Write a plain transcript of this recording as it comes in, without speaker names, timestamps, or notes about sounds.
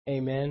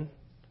Amen.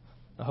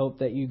 I hope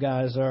that you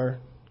guys are,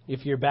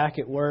 if you're back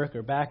at work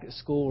or back at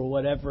school or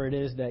whatever it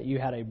is that you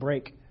had a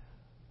break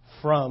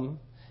from.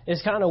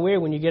 It's kind of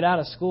weird when you get out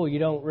of school, you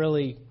don't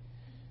really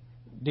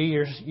do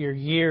your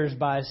years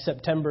by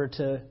September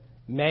to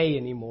May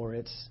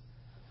anymore.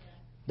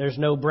 There's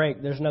no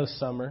break, there's no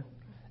summer.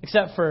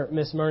 Except for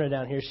Miss Myrna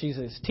down here, she's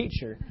his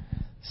teacher.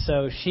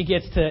 So she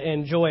gets to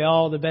enjoy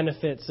all the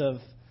benefits of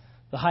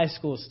the high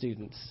school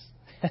students.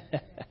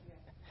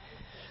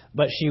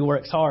 But she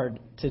works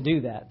hard to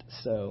do that.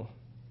 So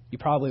you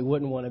probably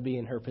wouldn't want to be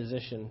in her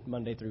position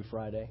Monday through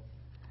Friday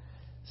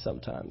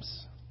sometimes.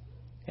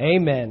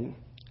 Amen.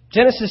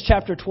 Genesis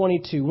chapter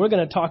 22. We're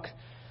going to talk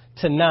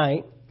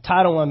tonight.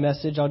 Title of my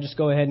message, I'll just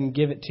go ahead and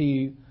give it to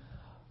you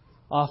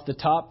off the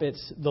top.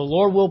 It's The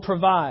Lord Will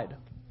Provide.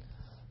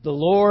 The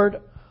Lord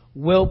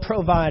will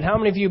provide. How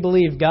many of you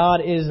believe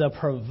God is a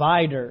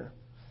provider?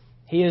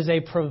 He is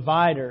a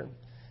provider.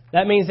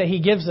 That means that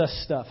He gives us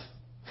stuff.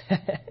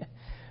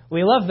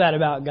 We love that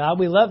about God.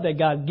 We love that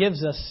God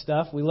gives us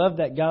stuff. We love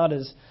that God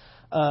is,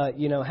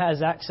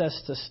 has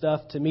access to stuff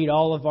to meet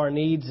all of our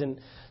needs. And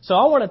so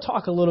I want to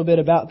talk a little bit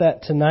about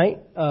that tonight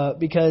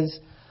because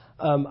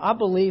I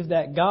believe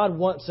that God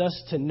wants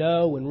us to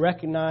know and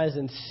recognize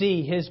and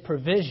see His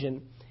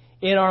provision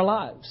in our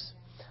lives.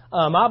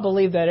 I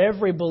believe that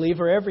every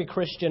believer, every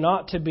Christian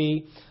ought to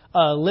be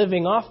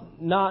living off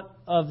not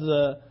of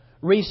the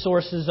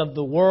resources of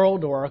the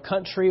world or our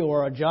country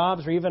or our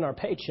jobs or even our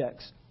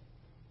paychecks.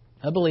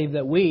 I believe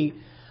that we,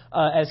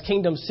 as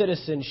kingdom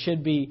citizens,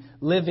 should be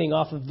living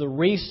off of the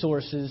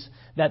resources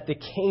that the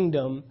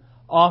kingdom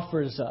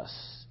offers us.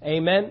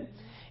 Amen?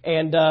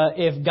 And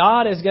if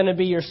God is going to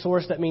be your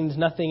source, that means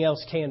nothing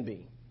else can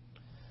be.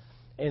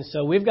 And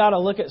so we've got to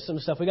look at some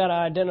stuff. We've got to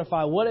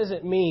identify what does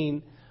it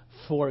mean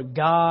for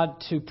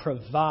God to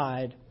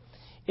provide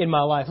in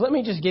my life. Let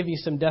me just give you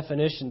some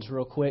definitions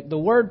real quick. The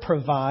word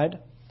provide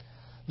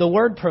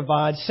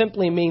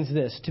simply means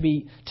this: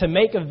 to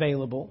make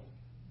available,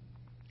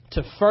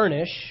 to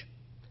furnish,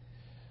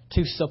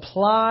 to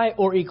supply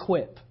or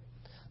equip.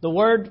 The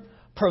word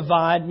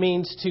provide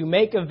means to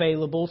make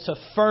available, to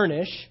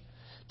furnish,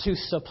 to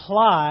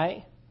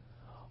supply,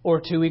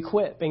 or to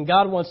equip. And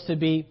God wants to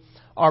be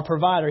our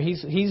provider.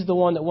 He's the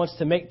one that wants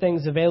to make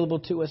things available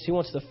to us. He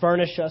wants to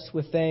furnish us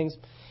with things.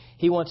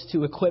 He wants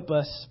to equip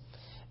us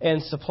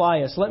and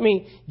supply us. Let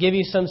me give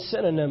you some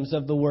synonyms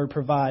of the word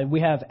provide. We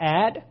have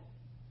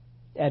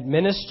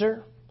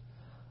administer,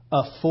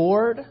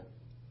 afford,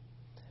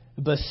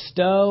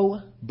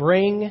 bestow,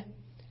 bring,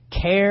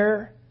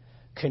 care,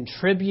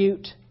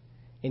 contribute,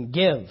 and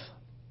give.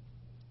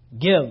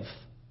 Give.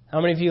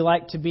 How many of you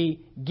like to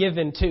be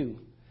given to?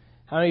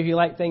 How many of you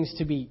like things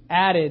to be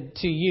added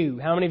to you?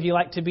 How many of you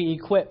like to be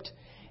equipped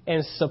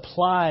and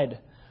supplied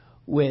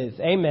with?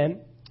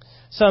 Amen.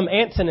 Some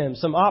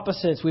antonyms, some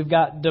opposites. We've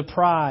got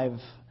deprive,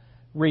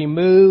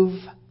 remove,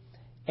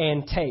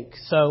 and take.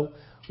 So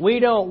we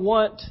don't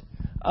want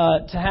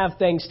to have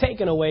things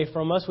taken away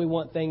from us. We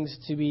want things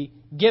to be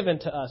given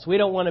to us. We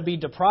don't want to be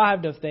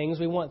deprived of things.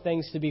 We want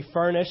things to be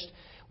furnished.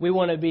 We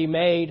want to be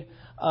made,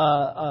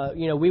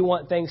 we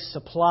want things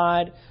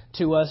supplied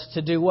to us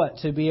to do what?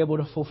 To be able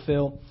to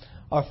fulfill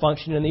our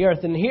function in the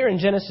earth. And here in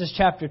Genesis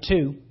chapter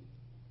 22.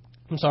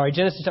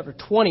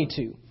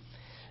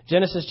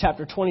 Genesis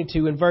chapter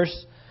 22 in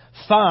verse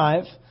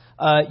 5,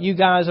 you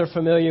guys are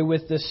familiar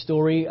with this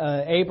story.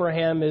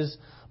 Abraham is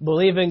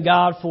believing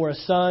God for a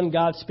son.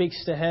 God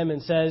speaks to him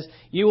and says,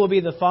 "You will be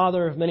the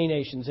father of many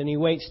nations." And he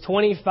waits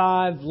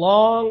 25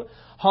 long,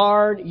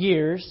 hard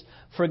years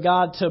for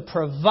God to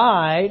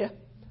provide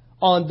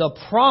on the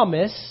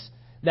promise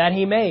that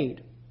He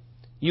made.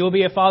 You will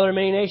be a father of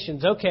many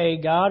nations. Okay,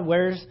 God,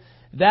 where's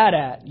that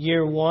at?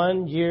 Year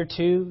 1, year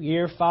 2,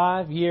 year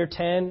 5, year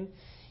 10,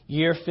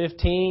 year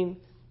 15,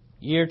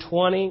 year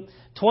 20.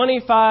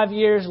 25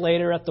 years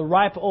later, at the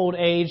ripe old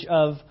age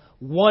of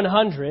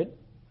 100,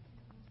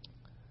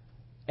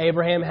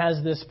 Abraham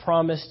has this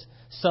promised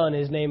son.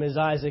 His name is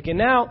Isaac. And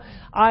now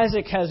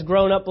Isaac has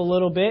grown up a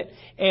little bit,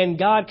 and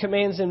God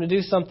commands him to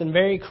do something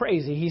very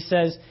crazy. He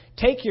says,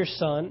 "Take your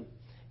son,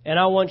 and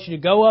I want you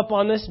to go up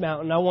on this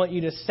mountain. I want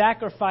you to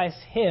sacrifice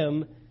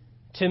him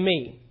to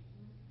me."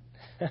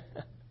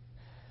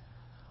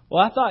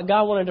 Well, I thought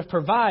God wanted to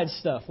provide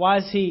stuff. Why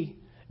is He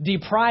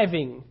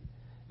depriving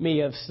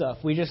me of stuff?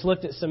 We just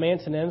looked at some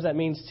antonyms. That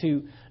means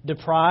to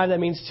deprive. That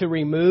means to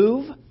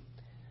remove,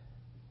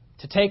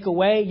 to take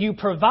away. You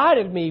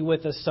provided me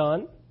with a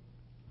son.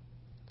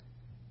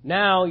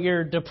 Now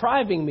you're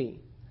depriving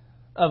me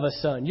of a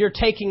son. You're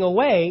taking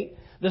away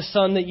the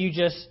son that you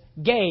just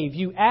gave.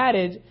 You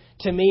added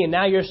to me, and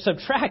now you're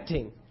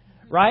subtracting.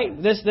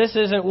 Right? This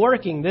isn't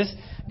working.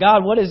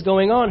 God, what is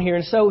going on here?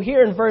 And so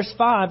here in verse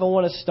 5, I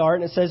want to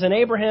start. And it says, "And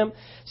Abraham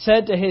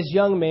said to his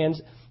young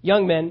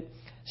men,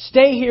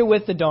 'Stay here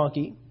with the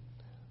donkey.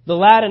 The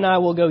lad and I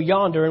will go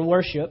yonder and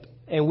worship,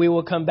 and we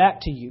will come back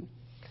to you.'"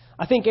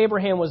 I think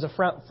Abraham was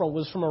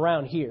from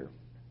around here.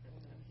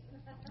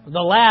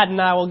 "The lad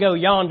and I will go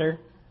yonder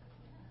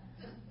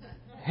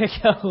and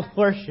go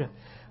worship."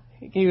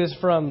 He was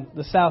from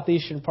the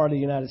southeastern part of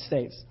the United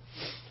States.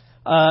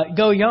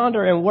 Go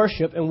yonder and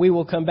worship, and we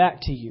will come back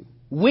to you.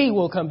 We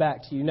will come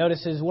back to you.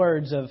 Notice his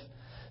words of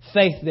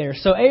faith there.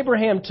 So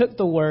Abraham took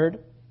the wood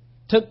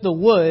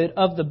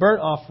of the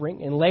burnt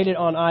offering and laid it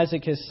on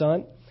Isaac his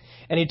son.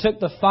 And he took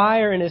the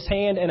fire in his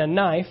hand and a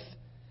knife,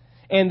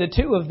 and the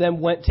two of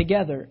them went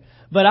together.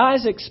 But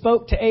Isaac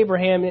spoke to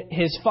Abraham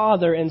his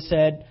father and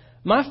said,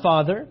 "My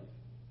father."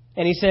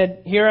 And he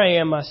said, "Here I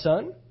am, my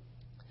son."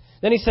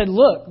 Then he said,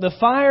 "Look, the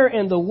fire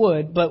and the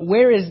wood, but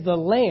where is the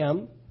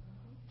lamb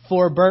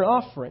for a burnt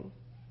offering?"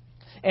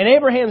 And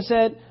Abraham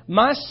said,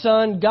 "My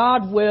son,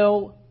 God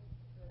will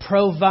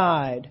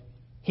provide.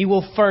 He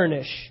will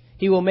furnish.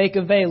 He will make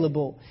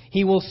available.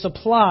 He will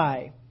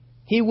supply.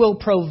 He will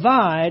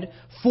provide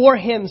for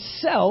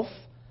himself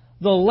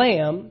the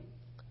lamb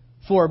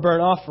for a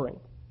burnt offering."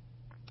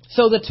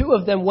 So the two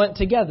of them went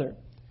together.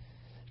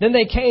 Then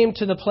they came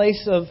to the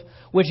place of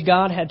which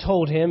God had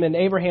told him, and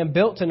Abraham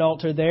built an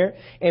altar there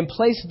and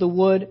placed the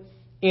wood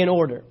in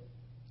order.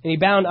 And he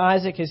bound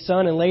Isaac his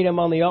son and laid him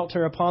on the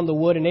altar upon the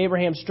wood. And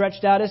Abraham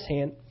stretched out his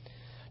hand,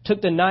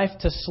 took the knife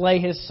to slay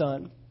his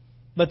son.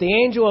 But the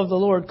angel of the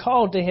Lord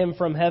called to him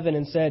from heaven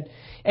and said,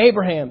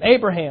 "Abraham,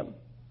 Abraham."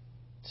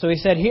 So he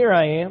said, "Here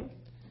I am."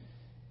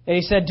 And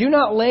he said, "Do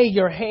not lay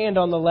your hand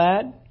on the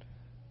lad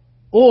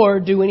or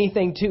do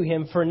anything to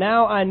him, for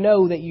now I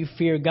know that you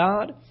fear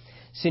God,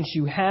 since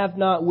you have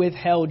not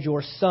withheld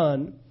your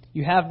son.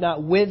 You have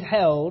not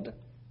withheld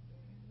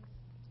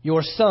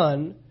your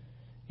son,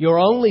 your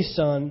only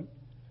son,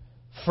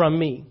 from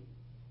me."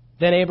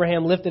 Then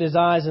Abraham lifted his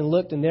eyes and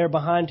looked, and there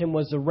behind him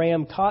was a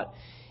ram caught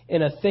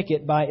in a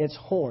thicket by its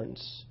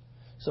horns.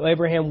 So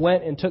Abraham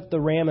went and took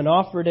the ram and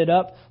offered it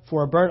up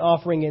for a burnt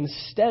offering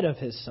instead of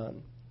his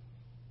son.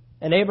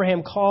 And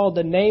Abraham called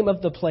the name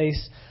of the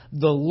place,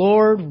 "The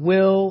Lord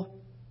will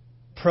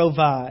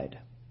provide."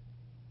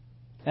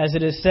 As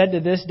it is said to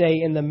this day,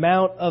 "In the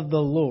mount of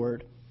the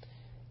Lord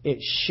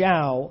it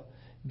shall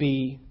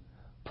be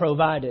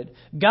provided."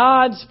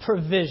 God's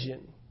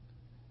provision.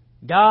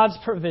 God's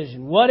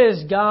provision. What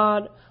is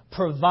God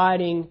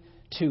providing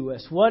to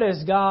us? What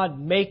is God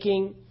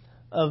making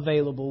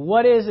available?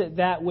 What is it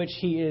that which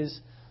He is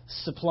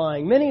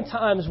supplying? Many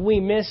times we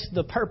miss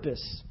the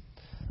purpose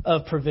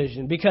of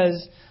provision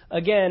because,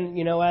 again,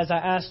 as I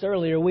asked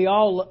earlier, we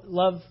all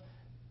love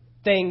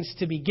things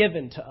to be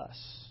given to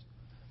us.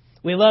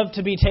 We love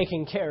to be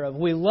taken care of.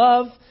 We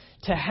love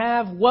to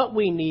have what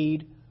we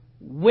need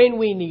when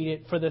we need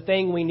it for the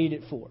thing we need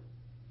it for.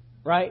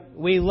 Right?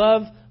 We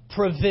love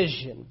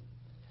provision.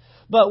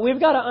 But we've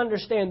got to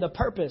understand the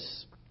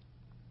purpose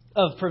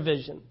of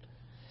provision.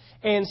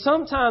 And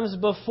sometimes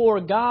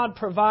before God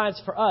provides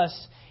for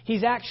us,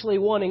 He's actually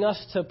wanting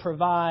us to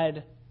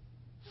provide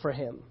for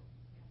Him.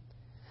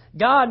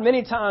 God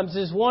many times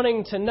is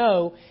wanting to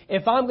know,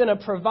 if I'm going to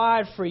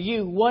provide for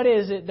you, what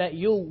is it that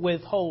you'll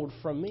withhold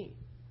from me?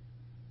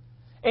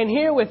 And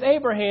here with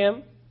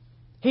Abraham,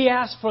 he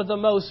asked for the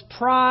most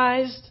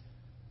prized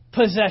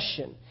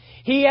possession.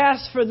 He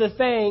asked for the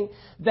thing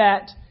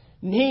that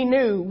he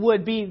knew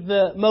would be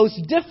the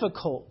most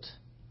difficult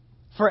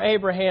for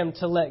Abraham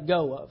to let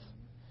go of.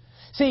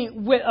 See,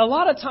 a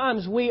lot of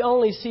times we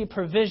only see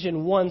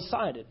provision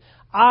one-sided.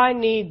 I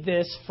need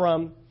this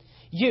from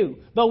you.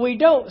 But we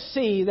don't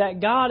see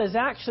that God is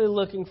actually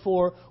looking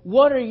for,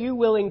 what are you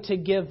willing to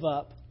give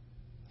up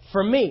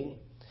for me?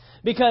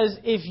 Because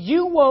if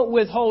you won't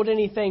withhold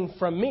anything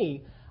from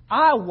me,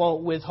 I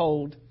won't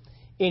withhold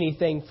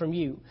anything from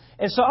you.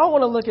 And so I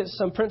want to look at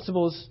some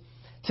principles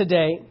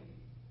today,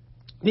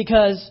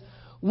 because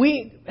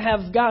we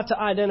have got to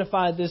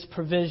identify this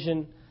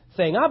provision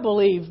thing. I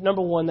believe,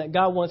 number one, that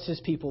God wants His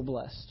people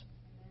blessed.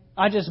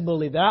 I just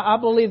believe that. I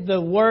believe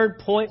the Word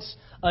points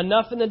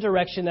enough in the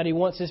direction that He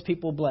wants His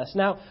people blessed.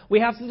 Now,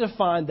 we have to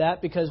define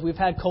that, because we've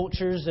had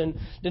cultures and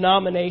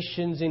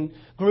denominations and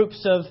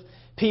groups of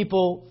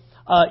people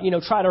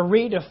try to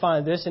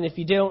redefine this. And if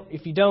you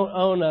don't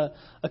own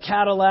a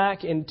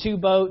Cadillac and 2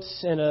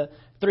 boats and a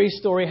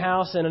 3-story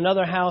house and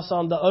another house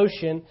on the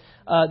ocean,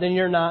 then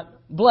you're not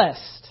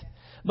blessed.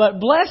 But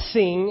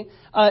blessing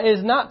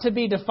is not to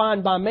be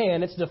defined by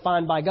man. It's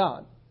defined by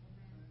God.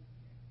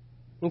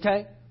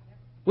 Okay?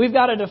 We've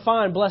got to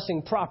define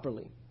blessing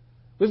properly.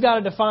 We've got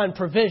to define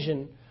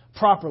provision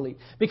properly.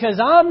 Because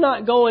I'm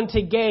not going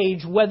to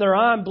gauge whether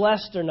I'm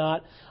blessed or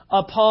not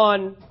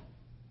upon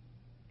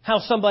how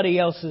somebody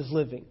else is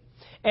living.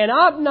 And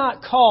I'm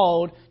not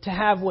called to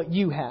have what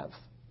you have.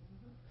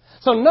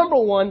 So number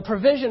one,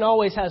 provision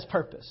always has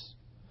purpose.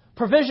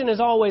 Provision is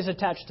always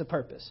attached to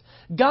purpose.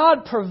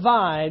 God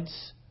provides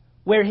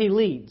where He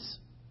leads.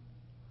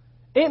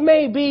 It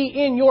may be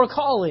in your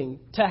calling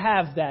to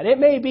have that. It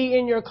may be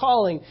in your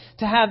calling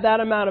to have that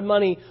amount of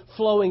money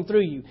flowing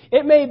through you.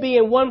 It may be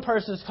in one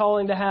person's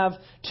calling to have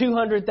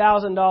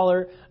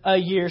 $200,000 a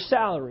year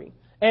salary.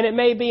 And it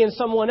may be in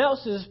someone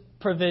else's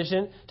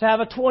provision to have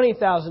a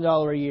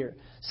 $20,000 a year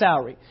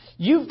salary.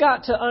 You've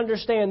got to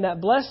understand that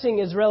blessing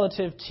is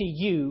relative to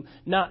you,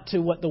 not to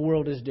what the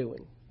world is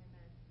doing.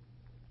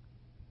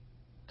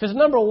 Because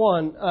number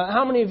one,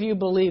 how many of you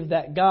believe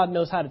that God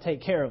knows how to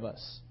take care of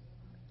us?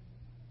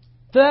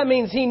 So that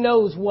means He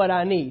knows what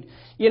I need.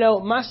 You know,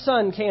 my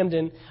son,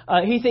 Camden,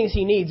 he thinks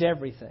he needs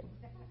everything.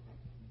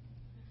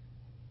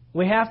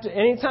 We have to,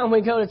 anytime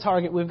we go to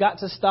Target, we've got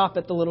to stop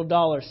at the little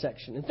dollar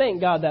section. And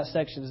thank God that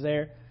section's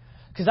there.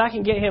 Because I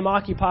can get him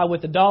occupied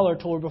with the dollar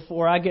toy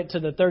before I get to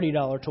the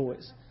 $30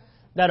 toys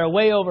that are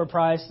way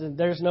overpriced. And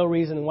there's no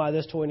reason why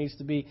this toy needs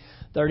to be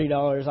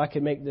 $30. I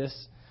could make this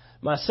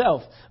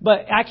myself.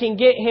 But I can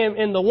get him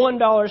in the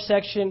 $1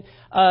 section.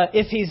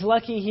 If he's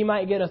lucky, he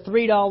might get a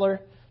 $3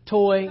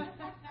 toy.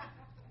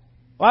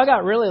 Well, I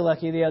got really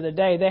lucky the other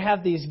day. They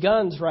have these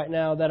guns right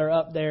now that are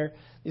up there,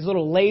 these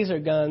little laser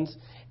guns.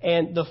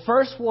 And the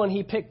first one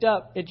he picked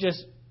up, it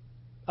just,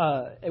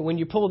 when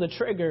you pull the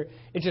trigger,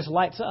 it just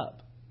lights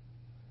up.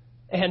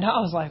 And I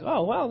was like,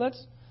 oh, wow,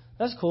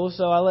 that's cool.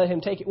 So I let him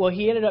take it. Well,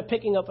 he ended up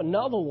picking up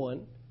another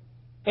one,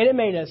 and it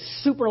made a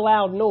super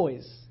loud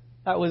noise.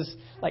 That was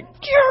like,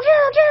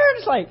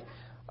 it's like,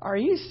 are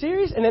you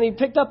serious? And then he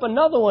picked up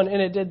another one,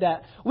 and it did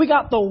that. We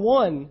got the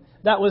one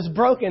that was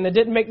broken that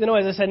didn't make the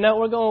noise. I said, no,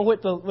 we're going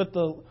with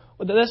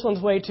this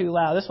one's way too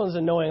loud. This one's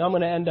annoying. I'm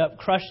going to end up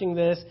crushing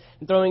this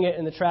and throwing it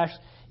in the trash.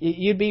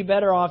 You'd be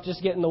better off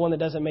just getting the one that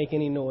doesn't make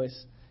any noise.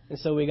 And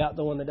so we got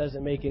the one that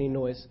doesn't make any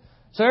noise.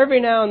 So every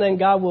now and then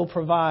God will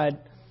provide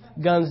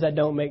guns that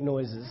don't make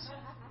noises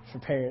for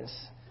parents.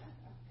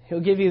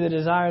 He'll give you the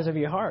desires of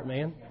your heart,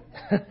 man.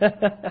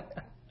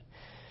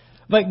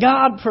 But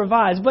God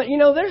provides. But, you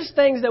know, there's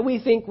things that we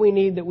think we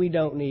need that we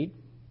don't need.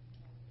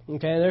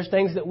 Okay, there's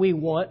things that we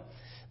want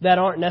that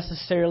aren't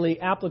necessarily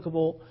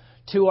applicable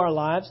to our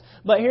lives.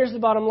 But here's the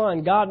bottom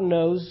line. God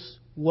knows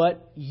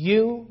what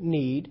you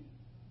need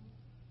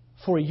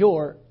for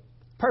your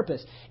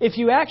purpose. If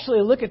you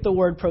actually look at the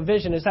word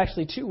provision, it's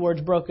actually two words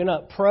broken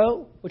up.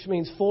 Pro, which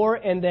means for,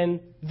 and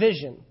then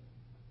vision.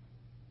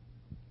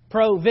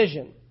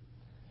 Provision.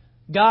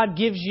 God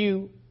gives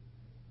you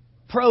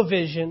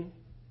provision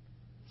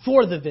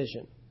for the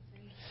vision.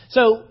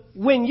 So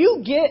when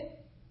you get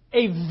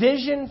a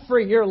vision for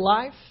your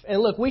life, and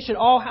look, we should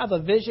all have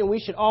a vision. We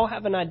should all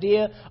have an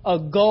idea, a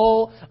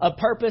goal, a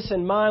purpose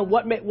in mind.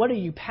 What are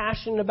you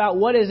passionate about?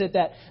 What is it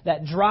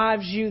that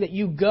drives you, that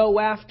you go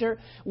after?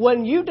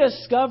 When you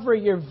discover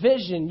your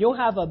vision, you'll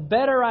have a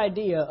better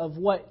idea of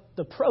what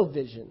the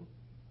provision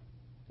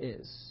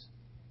is.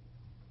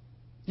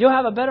 You'll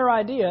have a better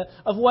idea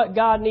of what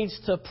God needs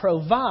to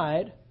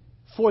provide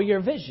for your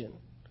vision.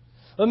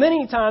 But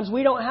many times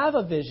we don't have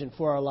a vision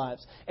for our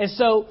lives. And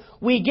so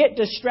we get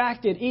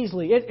distracted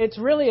easily. It's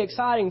really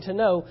exciting to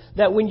know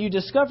that when you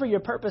discover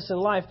your purpose in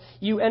life,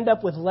 you end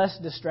up with less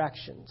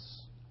distractions.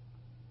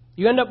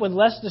 You end up with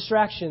less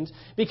distractions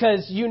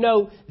because you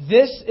know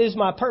this is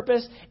my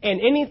purpose,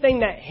 and anything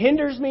that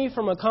hinders me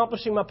from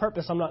accomplishing my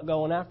purpose, I'm not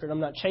going after it.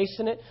 I'm not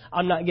chasing it.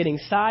 I'm not getting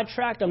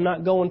sidetracked. I'm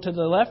not going to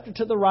the left or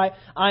to the right.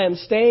 I am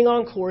staying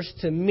on course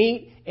to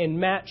meet and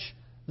match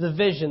the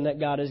vision that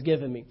God has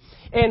given me.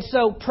 And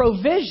so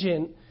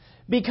provision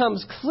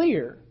becomes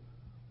clear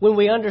when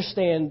we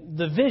understand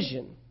the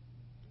vision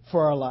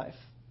for our life.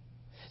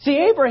 See,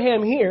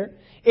 Abraham here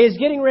is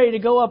getting ready to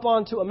go up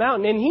onto a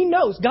mountain, and he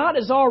knows God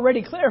has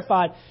already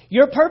clarified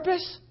your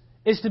purpose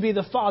is to be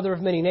the father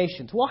of many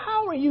nations. Well,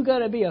 how are you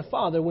going to be a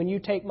father when you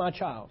take my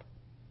child?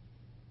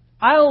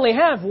 I only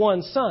have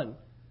one son.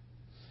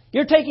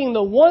 You're taking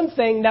the one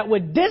thing that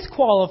would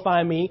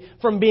disqualify me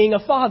from being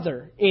a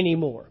father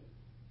anymore.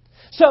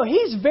 So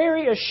he's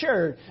very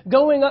assured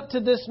going up to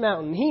this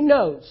mountain. He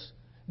knows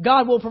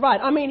God will provide.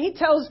 I mean, he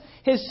tells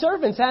his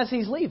servants as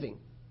he's leaving,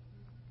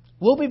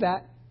 we'll be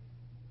back.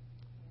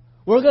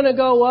 We're going to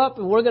go up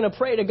and we're going to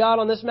pray to God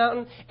on this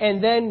mountain,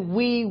 and then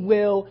we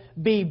will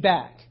be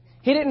back.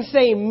 He didn't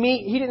say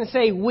me. He didn't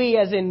say we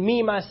as in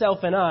me,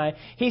 myself, and I.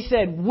 He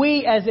said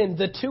we as in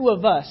the two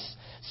of us.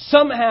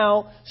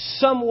 Somehow,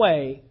 some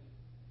way,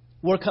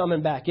 we're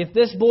coming back. If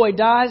this boy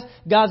dies,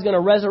 God's going to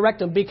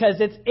resurrect him because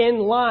it's in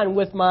line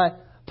with my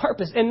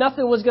purpose. And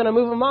nothing was going to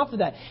move him off of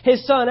that.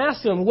 His son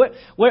asked him,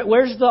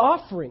 where's the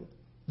offering?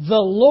 The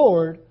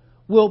Lord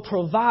will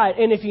provide.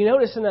 And if you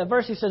notice in that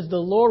verse, he says, the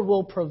Lord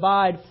will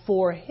provide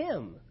for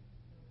him.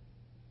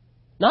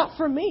 Not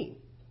for me.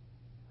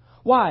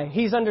 Why?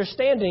 He's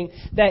understanding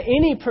that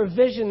any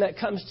provision that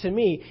comes to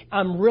me,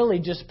 I'm really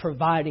just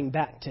providing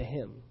back to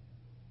him.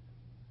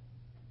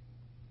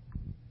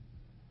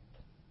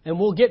 And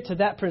we'll get to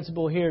that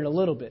principle here in a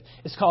little bit.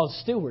 It's called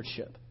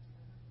stewardship.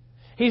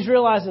 He's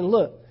realizing,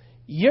 look,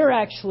 you're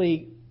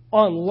actually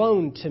on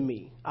loan to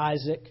me,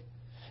 Isaac.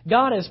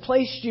 God has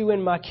placed you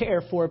in my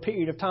care for a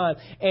period of time,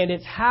 and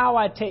it's how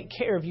I take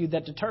care of you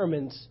that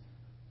determines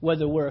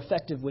whether we're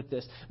effective with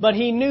this. But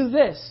he knew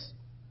this,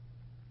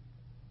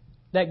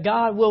 that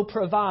God will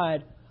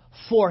provide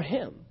for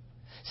him.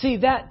 See,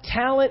 that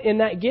talent and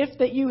that gift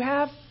that you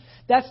have,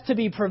 that's to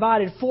be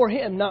provided for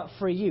him, not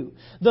for you.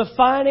 The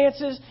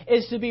finances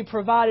is to be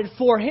provided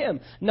for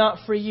him, not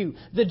for you.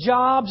 The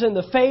jobs and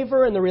the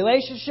favor and the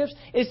relationships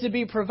is to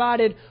be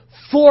provided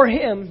for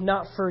him,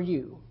 not for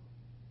you.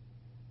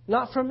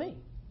 Not for me.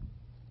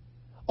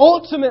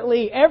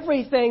 ultimately,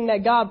 everything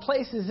that God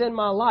places in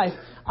my life,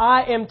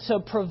 I am to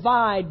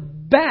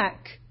provide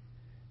back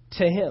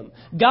to Him.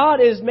 God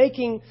is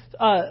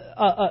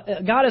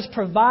God is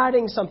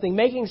providing something,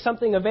 making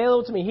something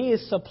available to me. He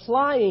is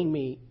supplying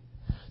me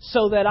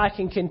so that I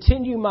can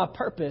continue my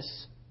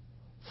purpose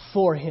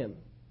for Him.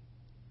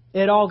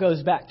 It all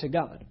goes back to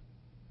God.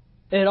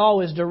 It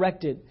all is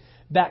directed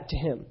back to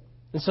Him.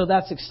 And so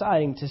that's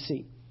exciting to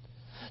see.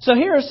 So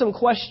here are some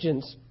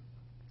questions.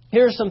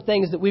 Here are some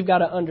things that we've got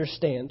to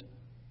understand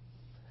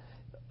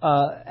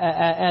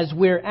as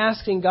we're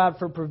asking God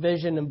for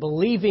provision and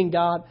believing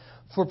God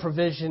for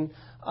provision.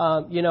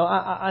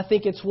 I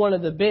think it's one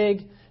of the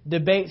big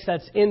debates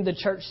that's in the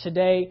church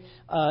today.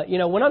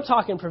 When I'm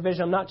talking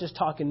provision, I'm not just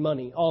talking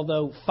money,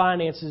 although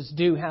finances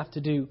do have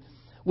to do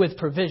with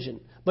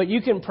provision. But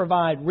you can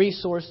provide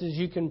resources,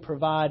 you can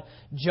provide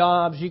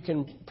jobs, you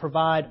can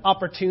provide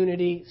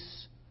opportunities.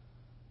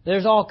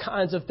 There's all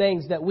kinds of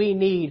things that we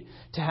need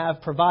to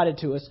have provided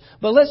to us.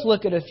 But let's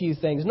look at a few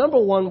things. Number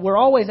one, we're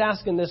always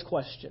asking this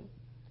question.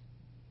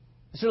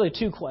 It's really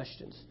two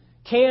questions.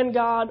 Can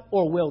God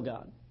or will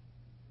God?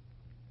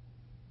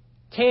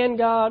 Can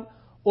God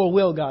or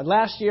will God?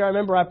 Last year, I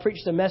remember I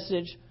preached a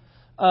message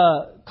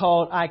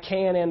called I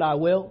Can and I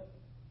Will.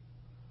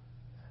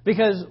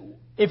 Because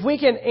if we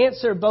can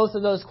answer both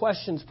of those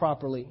questions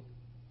properly,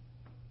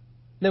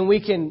 then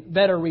we can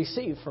better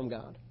receive from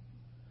God.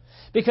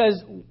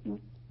 Because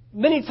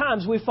many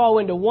times we fall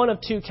into one of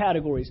two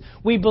categories.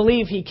 We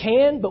believe He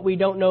can, but we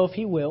don't know if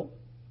He will.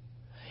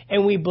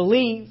 And we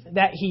believe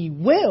that He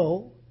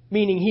will,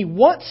 meaning He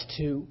wants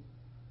to,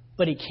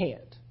 but He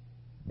can't.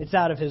 It's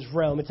out of His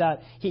realm.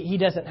 He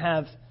doesn't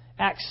have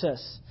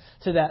access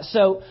to that.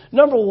 So,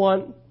 number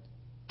one,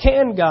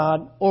 can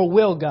God or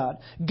will God?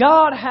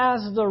 God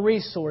has the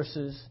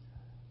resources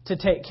to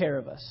take care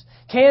of us.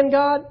 Can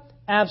God?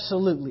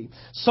 Absolutely.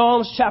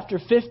 Psalms chapter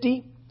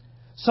 50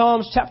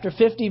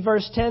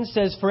 verse 10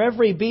 says, "For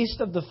every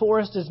beast of the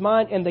forest is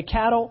mine, and the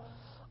cattle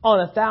on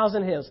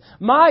 1,000 hills."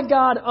 My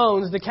God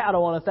owns the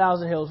cattle on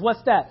 1,000 hills.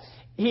 What's that?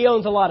 He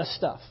owns a lot of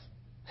stuff.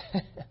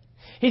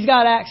 He's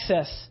got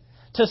access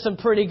to some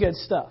pretty good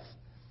stuff.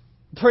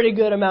 Pretty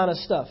good amount of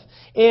stuff.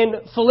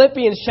 In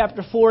Philippians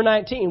chapter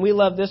 4:19, we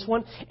love this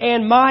one.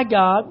 "And my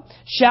God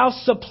shall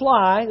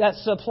supply," that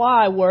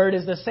supply word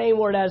is the same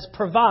word as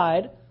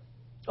provide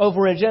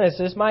over in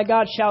Genesis. "My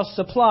God shall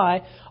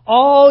supply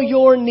all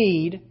your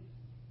need."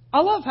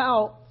 I love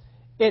how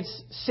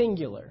it's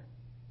singular.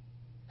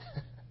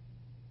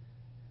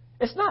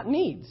 It's not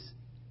needs.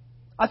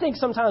 I think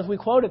sometimes we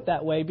quote it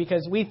that way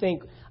because we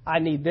think, I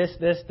need this,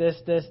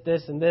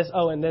 and this.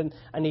 Oh, and then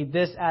I need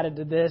this added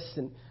to this,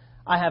 and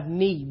I have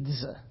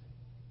needs.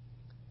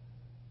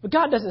 But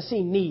God doesn't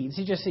see needs.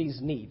 He just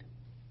sees need.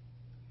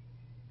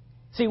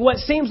 See, what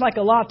seems like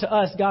a lot to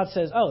us, God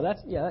says, oh,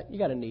 you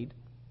got a need.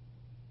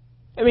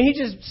 I mean, He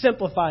just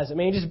simplifies it. I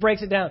mean, He just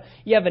breaks it down.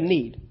 You have a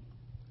need.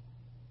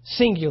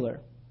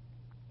 Singular.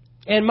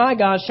 "And my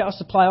God shall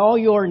supply all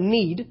your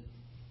need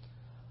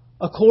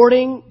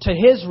according to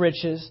His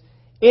riches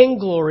in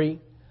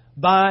glory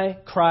by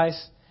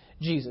Christ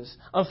Jesus."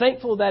 I'm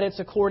thankful that it's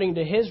according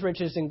to His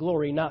riches in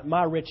glory, not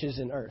my riches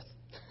in earth.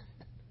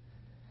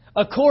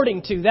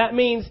 According to, that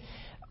means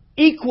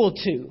equal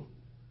to.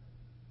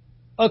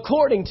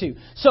 According to.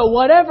 So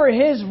whatever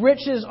His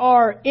riches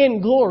are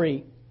in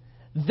glory,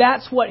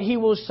 that's what He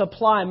will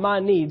supply my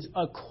needs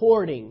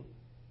according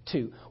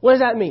to. What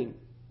does that mean?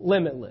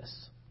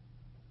 Limitless.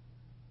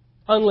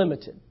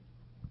 Unlimited.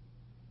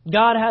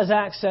 God has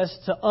access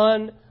to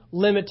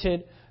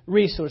unlimited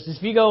resources.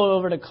 If you go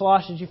over to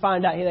Colossians, you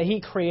find out that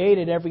He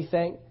created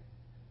everything.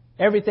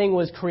 Everything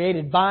was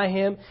created by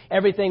Him.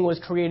 Everything was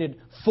created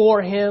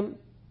for Him.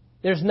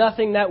 There's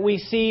nothing that we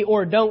see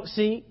or don't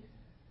see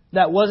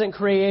that wasn't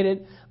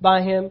created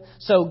by Him.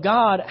 So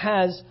God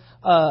has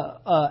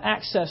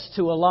access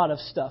to a lot of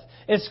stuff.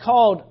 It's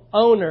called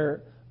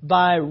owner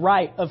by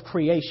right of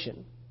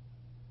creation.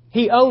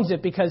 He owns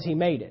it because He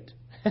made it.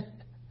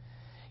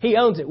 He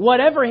owns it.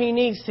 Whatever He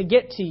needs to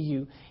get to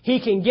you,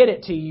 He can get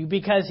it to you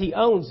because He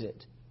owns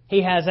it.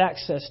 He has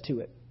access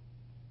to it.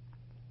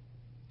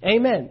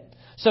 Amen.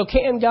 So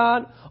can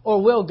God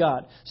or will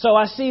God? So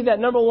I see that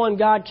number one,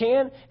 God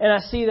can, and I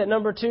see that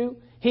number two,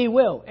 He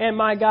will. And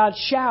my God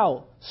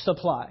shall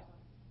supply.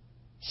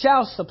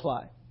 Shall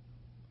supply.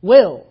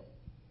 Will.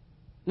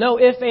 No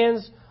ifs,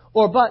 ands,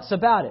 or buts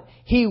about it.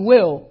 He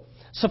will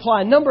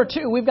supply. Number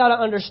two, we've got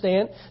to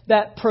understand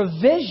that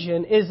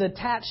provision is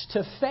attached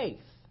to faith.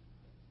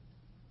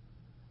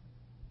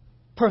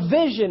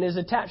 Provision is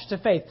attached to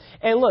faith.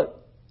 And look,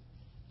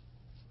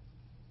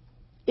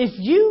 if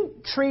you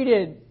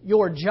treated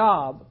your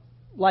job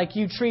like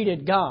you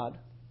treated God,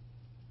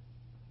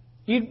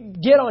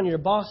 you'd get on your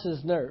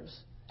boss's nerves.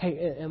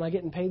 Hey, am I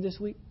getting paid this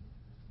week?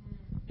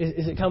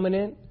 Is it coming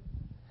in?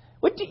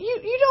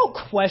 You don't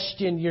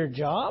question your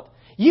job.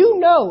 You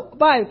know,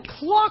 by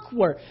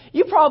clockwork,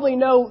 you probably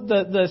know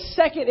the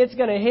second it's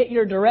going to hit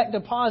your direct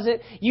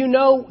deposit. You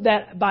know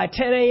that by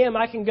 10 a.m.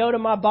 I can go to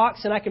my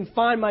box and I can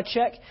find my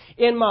check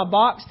in my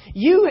box.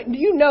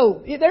 You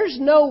know, there's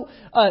no,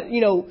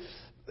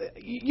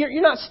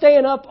 you're not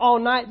staying up all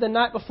night the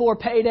night before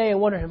payday and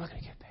wondering, am I going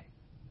to get paid?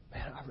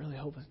 Man, I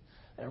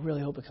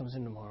really hope it comes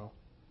in tomorrow.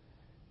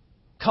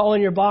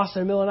 Calling your boss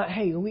in the middle of the night,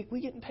 hey, are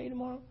we getting paid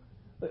tomorrow?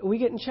 Are we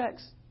getting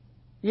checks?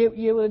 You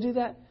able to do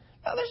that?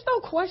 No, there's no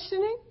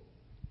questioning.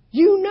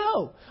 You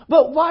know.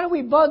 But why do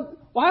we bug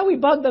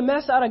the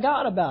mess out of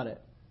God about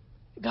it?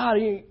 God,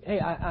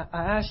 I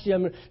asked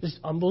you,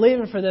 I'm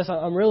believing for this.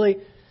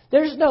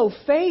 There's no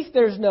faith.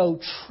 There's no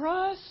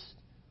trust.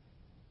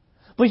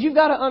 But you've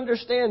got to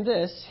understand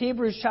this.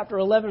 Hebrews chapter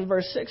 11,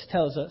 verse 6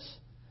 tells us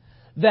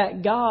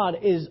that God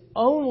is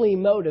only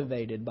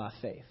motivated by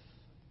faith.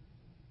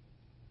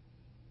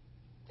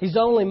 He's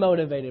only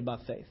motivated by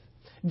faith.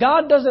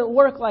 God doesn't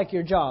work like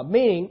your job,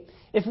 meaning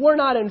if we're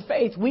not in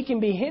faith, we can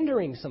be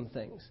hindering some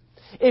things.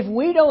 If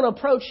we don't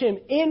approach Him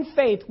in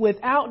faith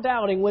without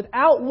doubting,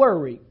 without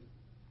worry,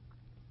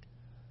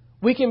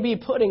 we can be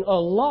putting a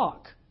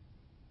lock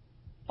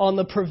on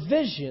the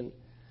provision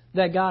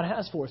that God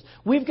has for us.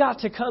 We've got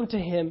to come to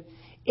Him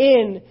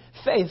in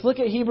faith. Look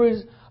at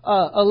Hebrews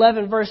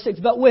 11, verse 6.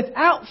 But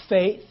without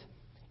faith,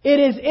 it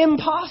is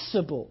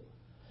impossible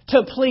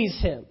to please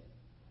Him.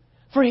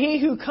 For he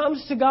who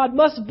comes to God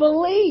must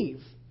believe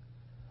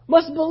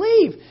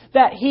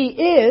that He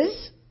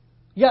is.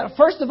 You got to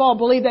first of all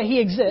believe that He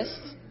exists.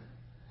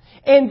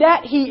 And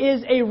that He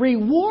is a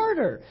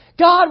rewarder.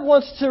 God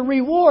wants to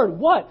reward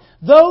what?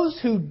 Those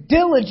who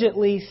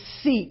diligently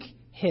seek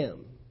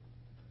Him.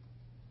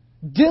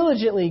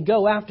 Diligently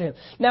go after Him.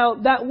 Now,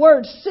 that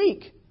word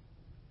seek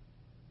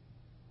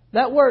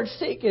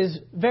is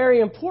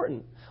very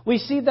important. We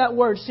see that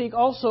word seek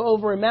also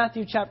over in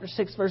Matthew chapter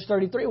 6, verse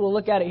 33. We'll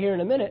look at it here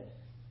in a minute.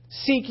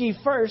 Seek ye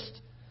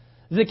first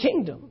the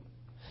kingdom.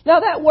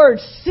 Now, that word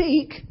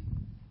seek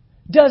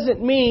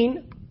doesn't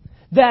mean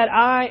that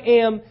I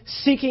am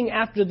seeking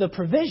after the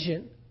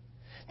provision.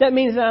 That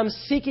means that I'm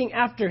seeking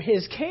after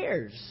His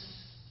cares.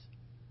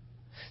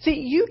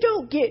 See, you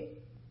don't get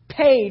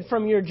paid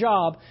from your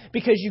job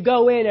because you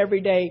go in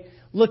every day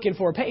looking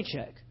for a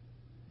paycheck.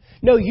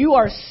 No, you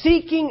are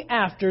seeking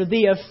after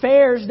the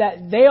affairs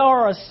that they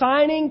are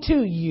assigning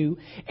to you,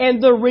 and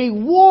the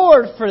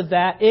reward for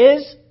that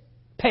is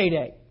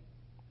payday.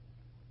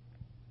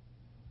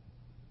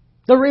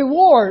 The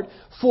reward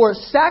for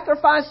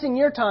sacrificing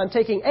your time,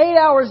 taking 8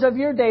 hours of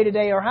your day to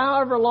day or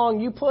however long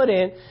you put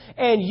in,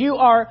 and you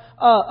are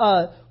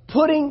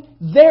putting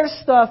their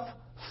stuff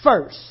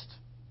first.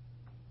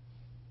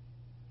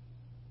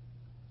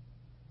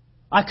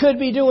 I could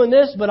be doing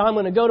this, but I'm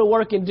going to go to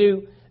work and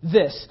do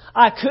this.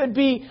 I could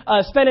be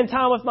spending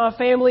time with my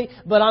family,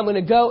 but I'm going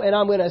to go and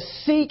I'm going to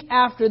seek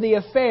after the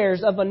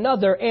affairs of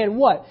another. And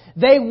what?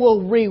 They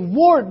will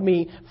reward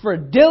me for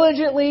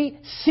diligently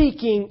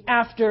seeking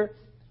after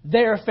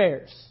their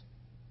affairs.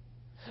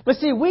 But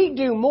see, we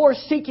do more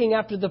seeking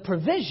after the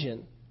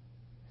provision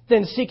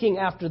than seeking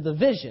after the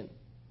vision.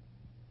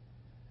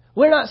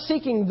 We're not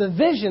seeking the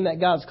vision that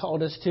God's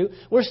called us to.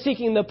 We're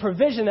seeking the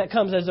provision that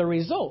comes as a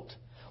result.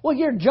 Well,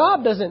 your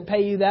job doesn't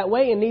pay you that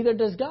way, and neither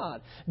does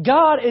God.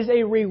 God is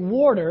a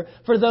rewarder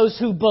for those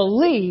who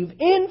believe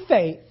in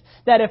faith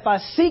that if I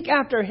seek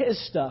after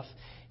His stuff,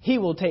 He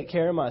will take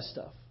care of my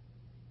stuff.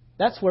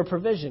 That's where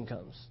provision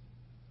comes.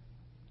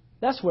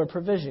 That's where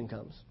provision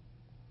comes.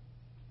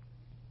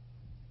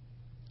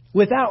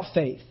 Without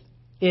faith,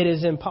 it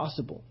is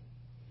impossible.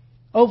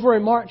 Over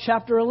in Mark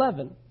chapter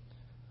 11,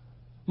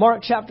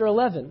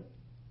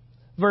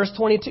 verse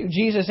 22,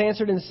 Jesus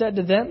answered and said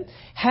to them,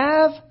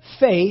 have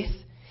faith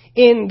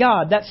in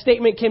God. That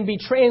statement can be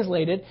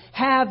translated,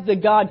 have the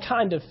God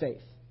kind of faith,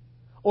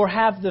 or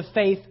have the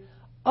faith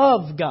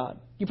of God.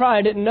 You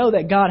probably didn't know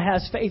that God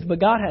has faith,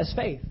 but God has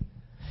faith.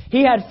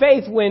 He had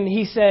faith when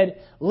He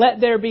said, let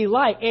there be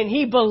light. And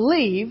He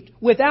believed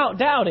without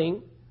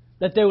doubting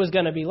that there was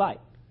going to be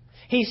light.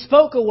 He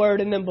spoke a word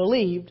and then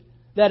believed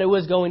that it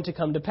was going to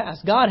come to pass.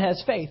 God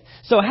has faith.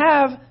 So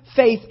have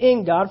faith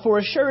in God, for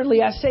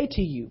assuredly I say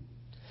to you,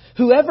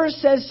 whoever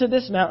says to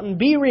this mountain,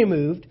 be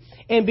removed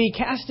and be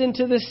cast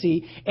into the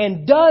sea,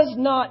 and does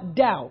not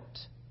doubt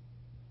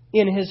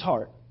in his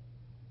heart.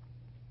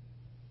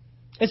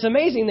 It's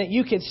amazing that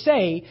you could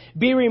say,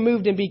 be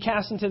removed and be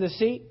cast into the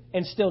sea,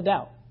 and still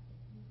doubt.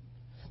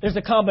 There's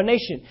a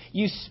combination.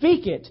 You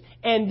speak it,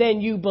 and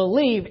then you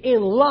believe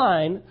in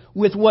line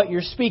with what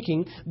you're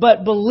speaking,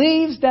 but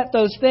believes that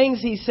those things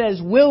He says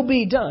will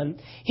be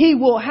done. He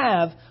will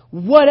have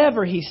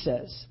whatever He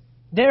says.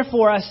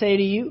 Therefore, I say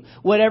to you,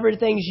 whatever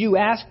things you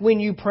ask when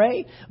you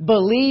pray,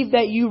 believe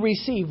that you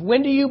receive.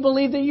 When do you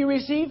believe that you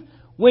receive?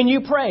 When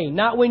you pray,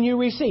 not when you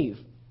receive.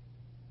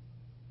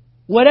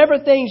 Whatever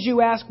things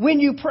you ask when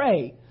you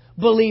pray,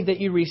 believe that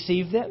you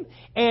receive them,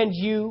 and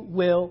you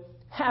will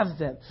have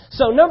them.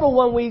 So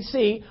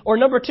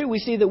number two, we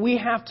see that we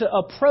have to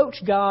approach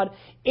God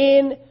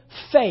in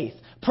faith.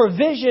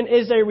 Provision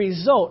is a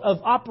result of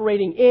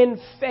operating in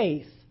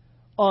faith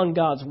on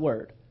God's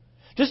word.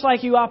 Just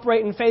like you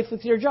operate in faith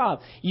with your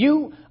job.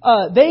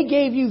 They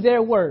gave you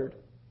their word.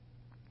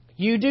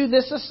 You do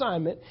this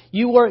assignment.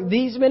 You work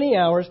these many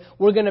hours.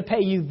 We're going to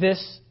pay you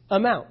this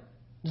amount.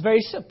 It's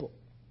very simple.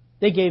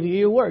 They gave you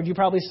your word. You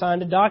probably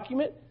signed a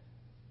document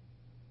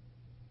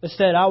that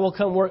said, I will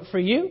come work for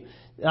you.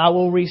 I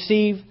will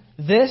receive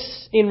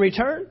this in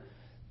return.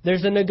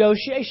 There's a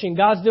negotiation.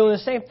 God's doing the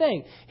same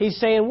thing. He's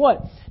saying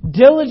what?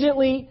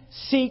 Diligently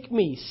seek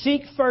me.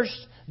 Seek first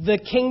the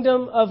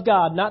kingdom of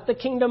God, not the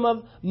kingdom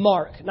of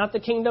Mark, not the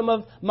kingdom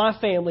of my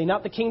family,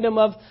 not the kingdom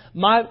of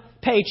my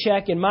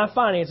paycheck and my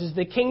finances,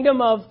 the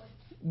kingdom of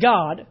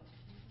God.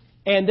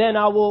 And then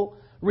I will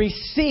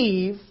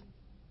receive.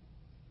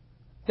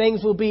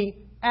 Things will be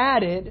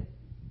added.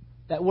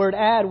 That word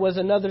add was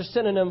another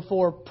synonym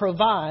for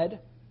provide.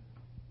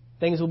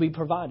 Things will be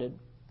provided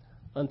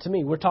unto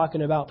me. We're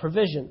talking about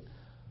provision.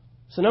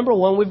 So number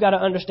one, we've got to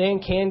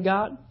understand, can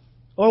God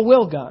or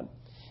will God?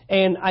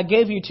 And I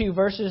gave you 2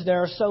 verses.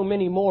 There are so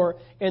many more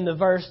in the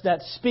verse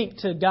that speak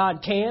to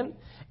God can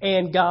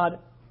and God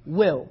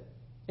will.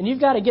 And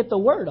you've got to get the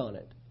word on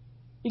it.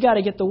 You got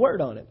to get the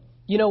word on it.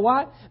 You know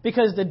why?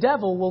 Because the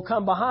devil will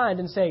come behind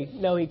and say,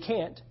 no, he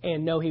can't,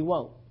 and no, he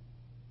won't.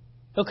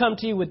 He'll come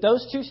to you with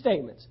those 2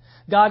 statements.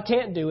 God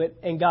can't do it,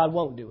 and God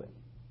won't do it.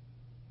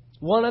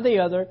 One or the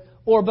other,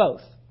 or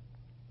both.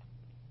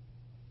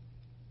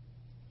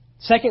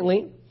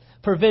 Secondly,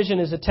 provision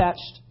is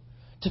attached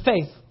to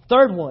faith.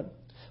 Third one,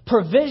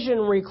 provision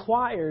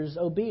requires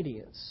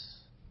obedience.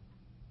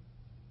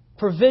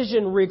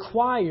 Provision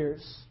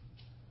requires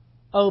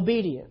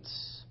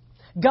obedience.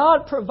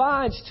 God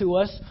provides to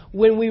us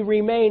when we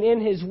remain in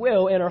His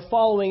will and are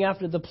following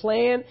after the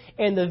plan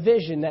and the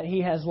vision that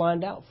He has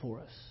lined out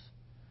for us.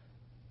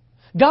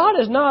 God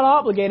is not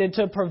obligated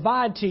to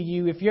provide to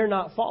you if you're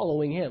not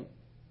following Him.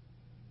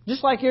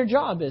 Just like your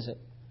job isn't.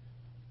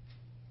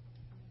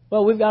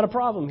 Well, we've got a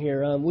problem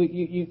here.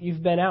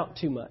 You've been out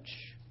too much.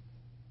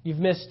 You've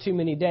missed too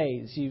many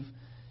days.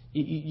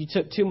 You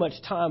took too much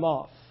time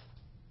off.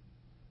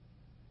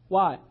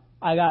 Why?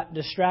 I got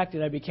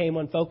distracted. I became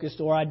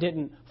unfocused, or I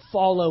didn't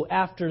follow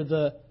after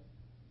the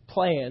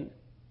plan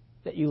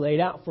that you laid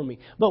out for me.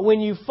 But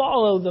when you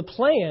follow the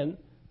plan,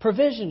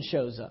 provision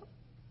shows up.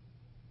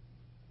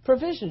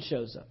 Provision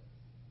shows up.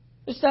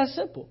 It's that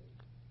simple.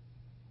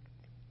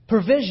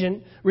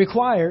 Provision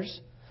requires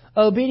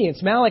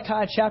obedience.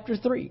 Malachi chapter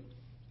 3.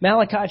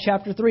 Malachi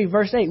chapter 3,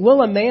 verse 8.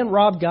 Will a man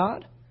rob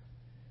God?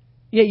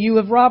 Yet you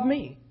have robbed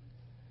me.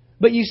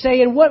 But you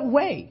say, in what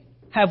way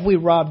have we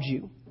robbed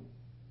you?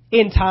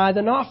 In tithe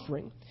and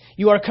offering.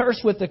 You are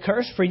cursed with the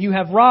curse, for you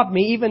have robbed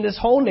me, even this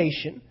whole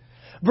nation.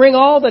 Bring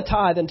all the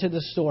tithe into the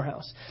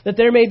storehouse, that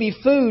there may be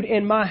food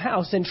in my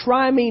house. And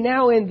try me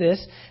now in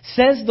this,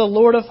 says the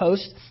Lord of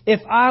hosts, if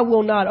I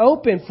will not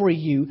open for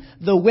you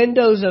the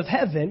windows of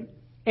heaven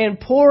and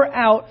pour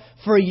out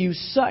for you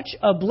such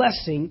a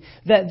blessing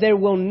that there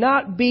will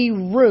not be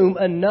room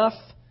enough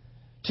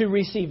to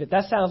receive it.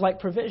 That sounds like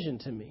provision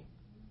to me.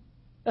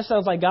 That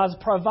sounds like God's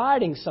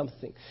providing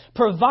something.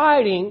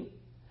 Providing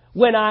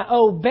when I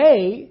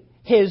obey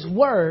His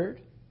word.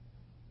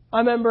 I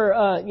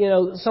remember,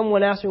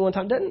 someone asked me one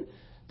time,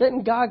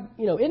 doesn't God,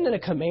 isn't it a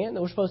command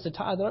that we're supposed to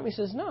tithe? And he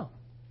says, no.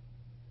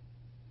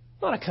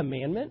 Not a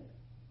commandment.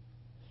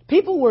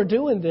 People were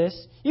doing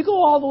this. You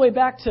go all the way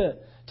back to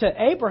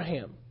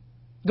Abraham.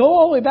 Go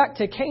all the way back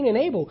to Cain and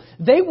Abel.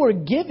 They were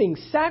giving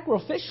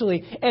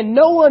sacrificially, and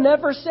no one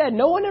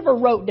ever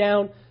wrote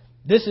down,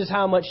 this is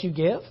how much you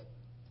give.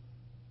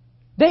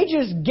 They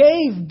just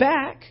gave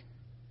back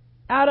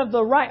out of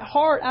the right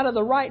heart, out of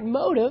the right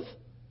motive,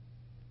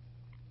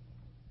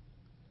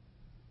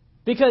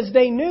 because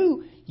they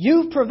knew,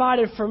 you've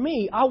provided for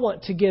me, I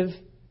want to give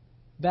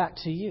back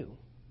to you.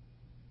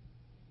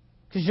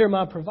 Because you're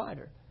my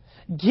provider.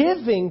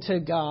 Giving to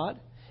God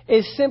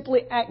is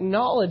simply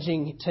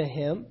acknowledging to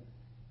Him,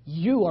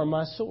 you are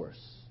my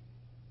source.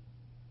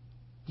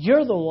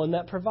 You're the one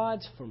that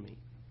provides for me.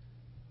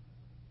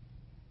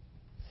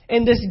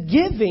 And this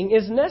giving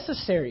is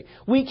necessary.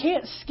 We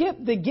can't skip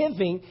the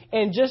giving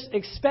and just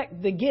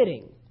expect the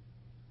getting.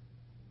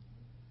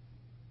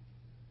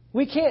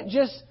 We can't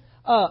just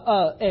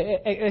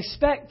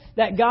expect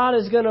that God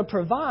is going to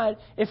provide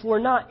if we're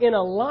not in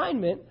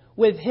alignment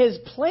with His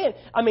plan.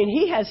 I mean,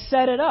 He has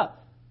set it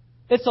up.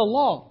 It's a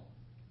law.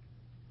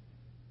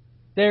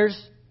 There's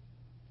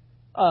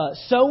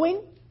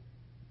sowing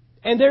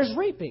and there's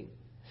reaping.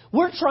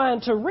 We're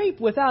trying to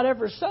reap without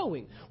ever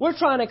sowing. We're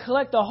trying to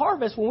collect a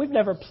harvest when we've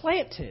never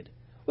planted.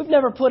 We've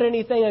never put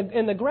anything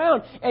in the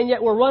ground, and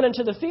yet we're running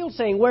to the field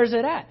saying, where's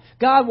it at?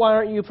 God, why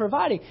aren't you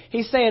providing?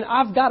 He's saying,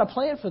 I've got a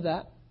plan for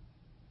that.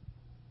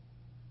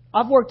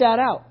 I've worked that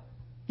out.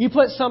 You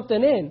put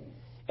something in,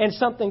 and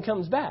something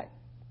comes back.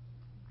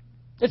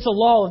 It's a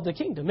law of the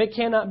kingdom. It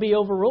cannot be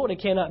overruled.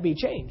 It cannot be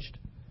changed.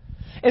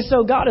 And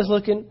so God is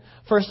looking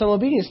for some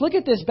obedience. Look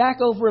at this back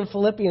over in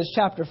Philippians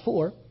chapter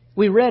 4.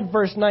 We read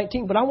verse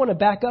 19, but I want to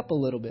back up a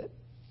little bit.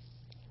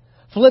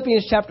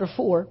 Philippians chapter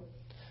 4,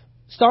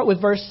 start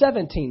with verse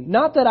 17.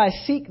 Not that I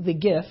seek the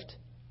gift,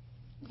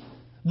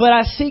 but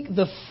I seek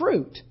the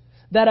fruit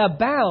that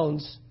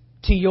abounds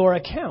to your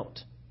account.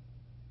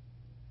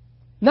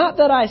 Not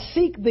that I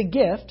seek the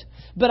gift,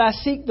 but I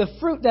seek the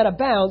fruit that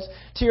abounds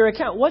to your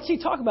account. What's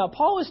he talking about?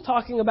 Paul is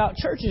talking about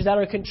churches that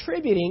are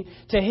contributing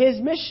to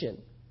his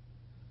mission.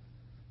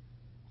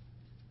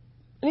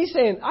 And he's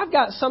saying, I've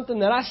got something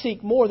that I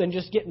seek more than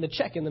just getting the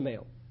check in the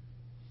mail.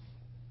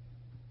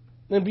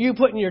 Than you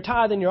putting your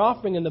tithe and your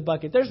offering in the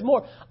bucket. There's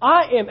more.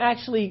 I am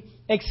actually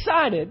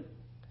excited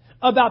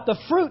about the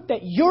fruit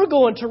that you're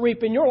going to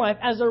reap in your life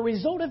as a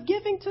result of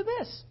giving to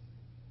this.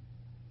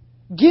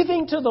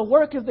 Giving to the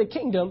work of the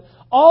kingdom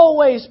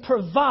always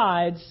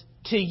provides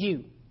to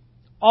you.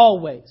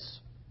 Always.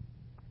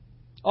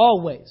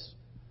 Always.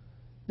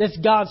 That's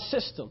God's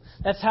system.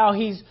 That's how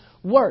He's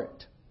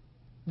worked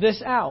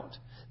this out.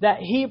 That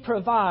He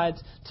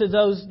provides to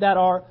those that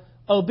are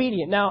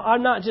obedient. Now,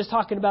 I'm not just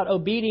talking about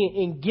obedient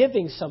in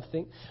giving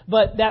something,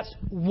 but that's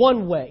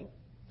one way.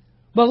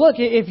 But look,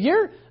 if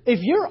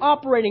you're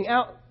operating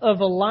out of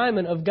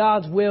alignment of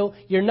God's will,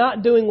 you're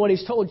not doing what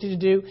He's told you to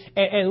do.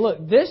 And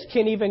look, this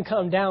can even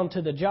come down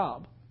to the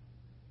job.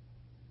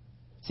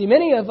 See,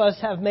 many of us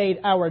have made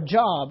our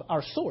job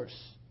our source.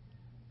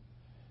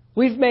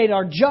 We've made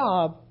our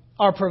job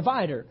our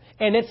provider.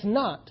 And it's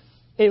not.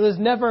 It was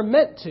never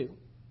meant to.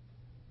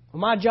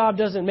 My job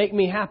doesn't make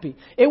me happy.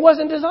 It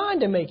wasn't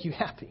designed to make you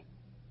happy.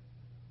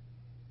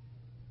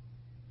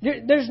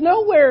 There's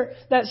nowhere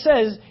that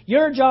says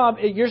your job,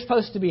 you're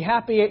supposed to be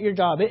happy at your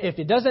job. If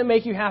it doesn't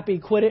make you happy,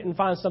 quit it and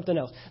find something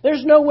else.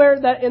 There's nowhere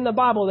that in the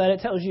Bible that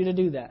it tells you to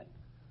do that.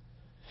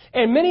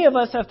 And many of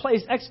us have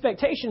placed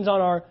expectations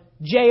on our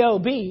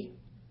job,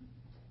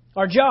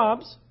 our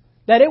jobs,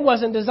 that it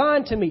wasn't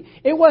designed to meet.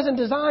 It wasn't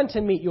designed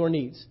to meet your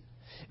needs.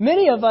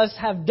 Many of us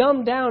have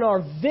dumbed down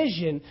our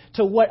vision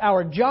to what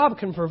our job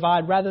can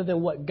provide rather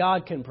than what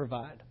God can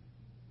provide.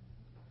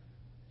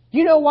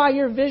 You know why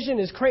your vision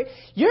is crazy?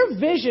 Your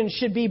vision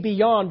should be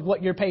beyond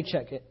what your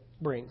paycheck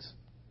brings.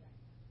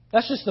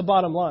 That's just the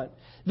bottom line.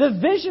 The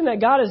vision that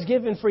God has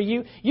given for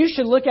you, you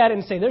should look at it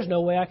and say, there's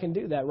no way I can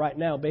do that right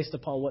now based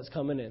upon what's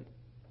coming in.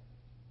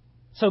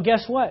 So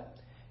guess what?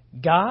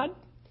 God,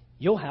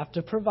 you'll have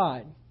to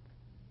provide.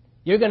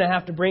 You're going to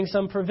have to bring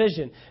some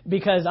provision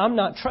because I'm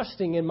not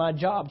trusting in my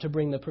job to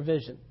bring the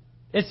provision.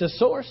 It's a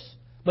source,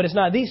 but it's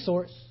not the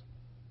source.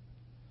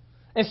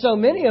 And so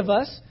many of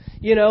us,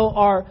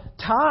 are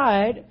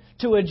tied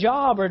to a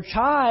job or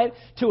tied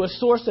to a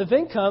source of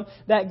income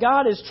that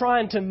God is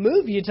trying to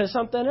move you to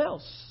something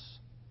else.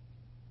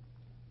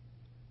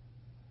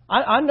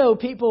 I know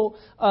people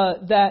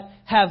that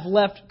have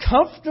left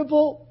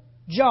comfortable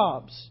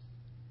jobs,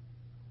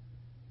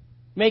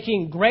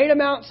 making great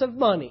amounts of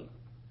money,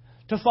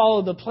 to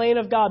follow the plan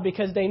of God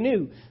because they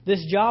knew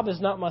this job is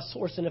not my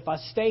source, and if I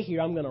stay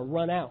here, I'm going to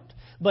run out.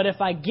 But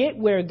if I get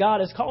where God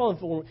is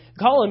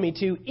calling me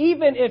to,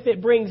 even if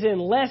it brings in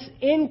less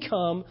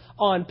income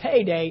on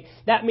payday,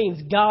 that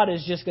means God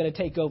is just going to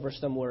take over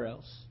somewhere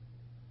else.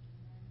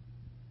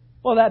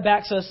 Well, that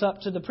backs us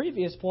up to the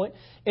previous point.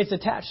 It's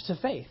attached to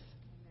faith.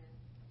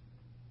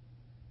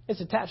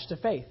 It's attached to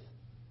faith.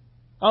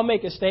 I'll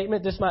make a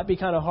statement. This might be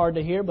kind of hard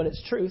to hear, but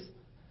it's truth.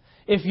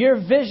 If your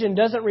vision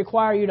doesn't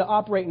require you to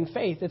operate in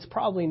faith, it's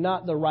probably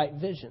not the right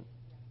vision.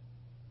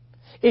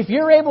 If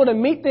you're able to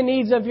meet the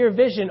needs of your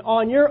vision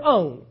on your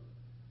own,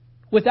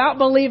 without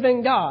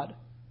believing God,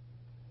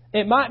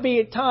 it might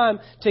be time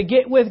to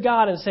get with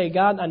God and say,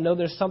 God, I know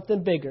there's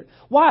something bigger.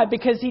 Why?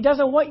 Because He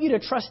doesn't want you to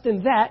trust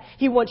in that.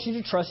 He wants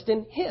you to trust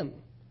in Him.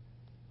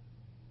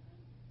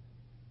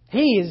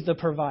 He is the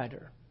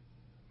provider.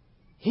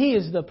 He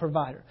is the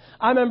provider.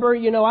 I remember,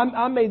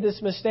 I made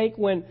this mistake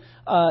when,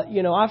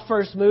 I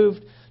first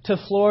moved to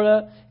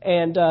Florida.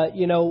 And,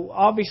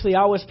 obviously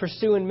I was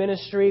pursuing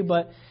ministry,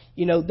 but,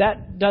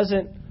 that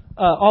doesn't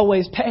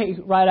always pay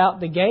right out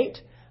the gate.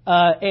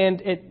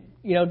 And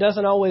it,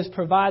 doesn't always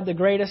provide the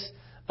greatest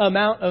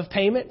amount of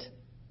payment.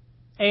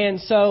 And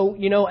so,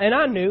 and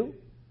I knew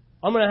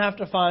I'm going to have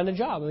to find a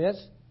job. I mean,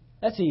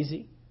 that's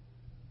easy.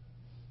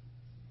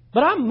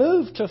 But I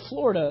moved to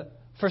Florida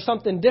for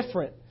something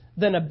different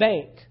than a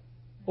bank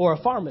or a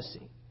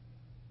pharmacy.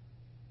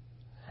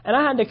 And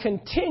I had to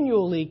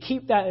continually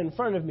keep that in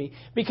front of me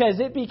because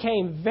it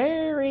became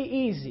very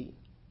easy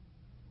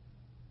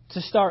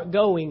to start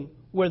going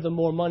where the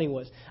more money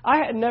was. I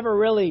had never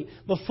really,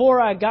 before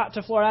I got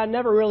to Florida, I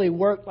never really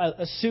worked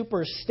a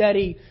super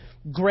steady,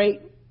 great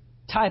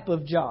type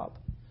of job.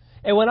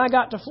 And when I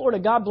got to Florida,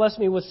 God blessed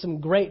me with some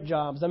great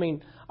jobs. I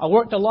mean, I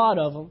worked a lot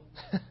of them.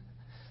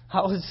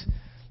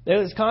 There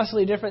was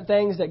constantly different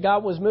things that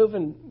God was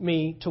moving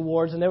me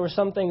towards, and there were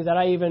some things that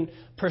I even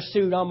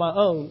pursued on my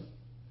own.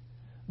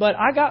 But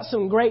I got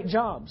some great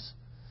jobs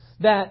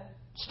that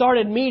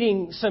started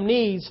meeting some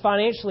needs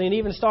financially and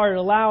even started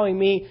allowing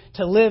me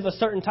to live a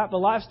certain type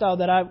of lifestyle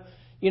that I,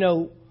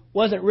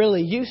 wasn't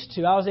really used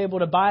to. I was able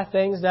to buy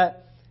things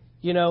that,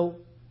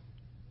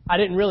 I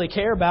didn't really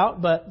care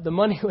about, but the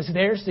money was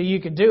there so you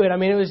could do it. I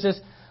mean, it was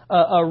just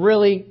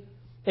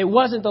it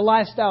wasn't the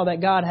lifestyle that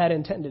God had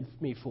intended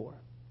me for.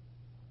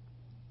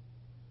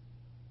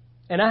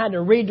 And I had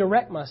to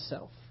redirect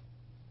myself.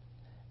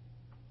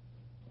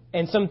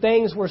 And some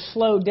things were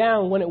slowed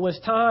down when it was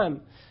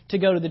time to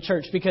go to the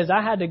church because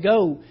I had to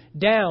go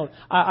down.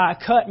 I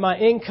cut my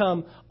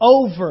income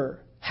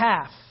over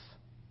half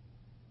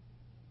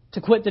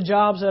to quit the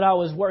jobs that I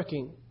was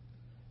working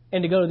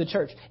and to go to the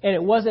church. And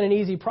it wasn't an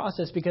easy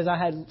process because I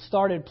had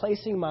started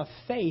placing my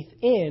faith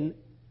in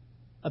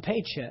a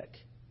paycheck.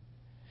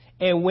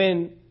 And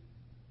when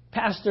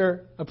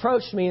pastor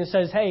approached me and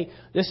says, hey,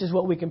 this is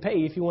what we can pay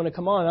you if you want to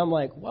come on, I'm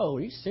like, whoa, are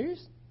you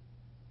serious?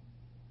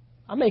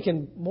 I'm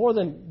making more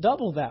than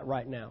double that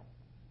right now.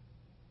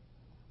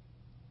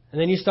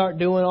 And then you start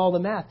doing all the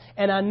math.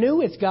 And I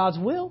knew it's God's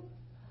will.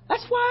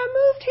 That's why I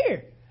moved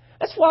here.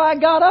 That's why I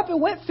got up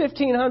and went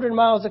 1,500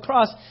 miles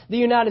across the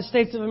United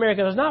States of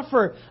America. It was not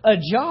for a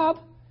job.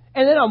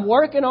 And then I'm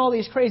working all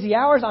these crazy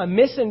hours. I'm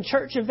missing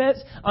church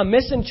events. I'm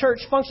missing church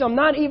functions. I'm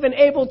not even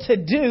able to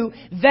do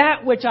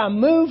that which I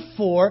moved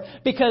for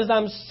because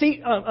I'm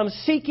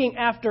seeking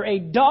after a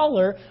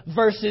dollar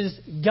versus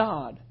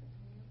God.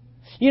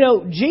 You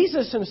know,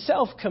 Jesus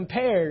himself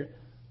compared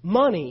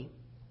money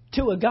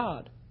to a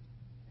god.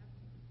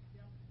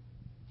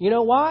 You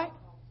know why?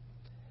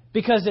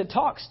 Because it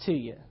talks to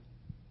you.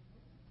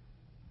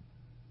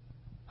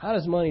 How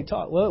does money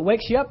talk? Well, it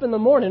wakes you up in the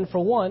morning, for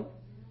one.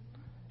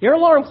 Your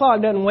alarm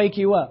clock doesn't wake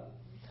you up.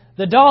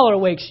 The dollar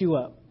wakes you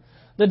up.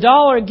 The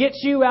dollar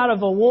gets you out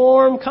of a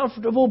warm,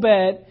 comfortable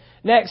bed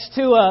next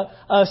to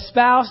a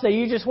spouse that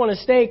you just want to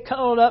stay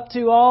cuddled up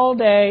to all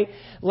day,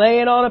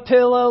 laying on a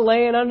pillow,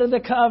 laying under the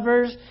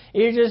covers.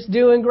 You're just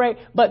doing great.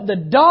 But the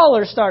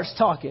dollar starts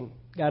talking.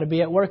 Got to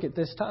be at work at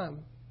this time.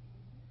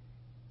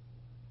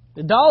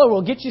 The dollar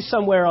will get you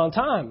somewhere on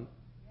time.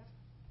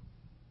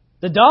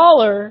 The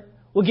dollar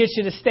will get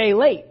you to stay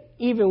late,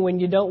 even when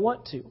you don't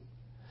want to.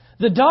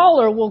 The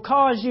dollar will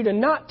cause you to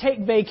not take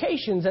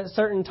vacations at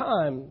certain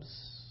times.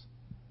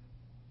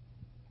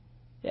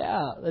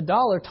 Yeah, the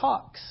dollar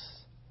talks.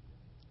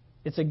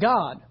 It's a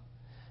god.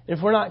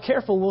 If we're not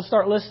careful, we'll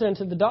start listening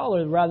to the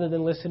dollar rather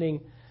than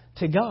listening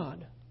to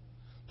God.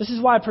 This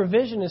is why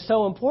provision is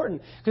so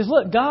important. Because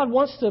look, God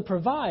wants to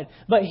provide,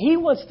 but He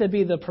wants to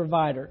be the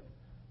provider.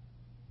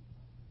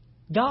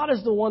 God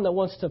is the one that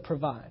wants to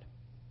provide.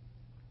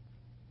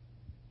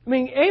 I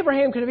mean,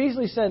 Abraham could have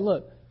easily said,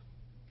 look,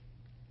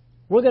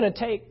 we're going to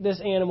take this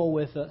animal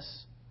with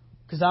us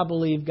because I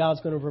believe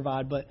God's going to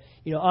provide, but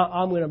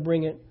I'm going to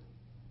bring it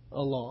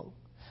along.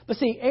 But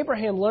see,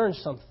 Abraham learned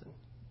something.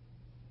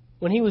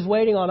 When he was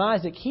waiting on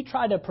Isaac, he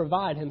tried to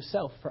provide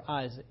himself for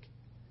Isaac.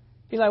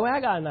 He's like, well, I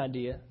got an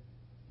idea.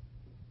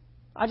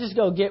 I just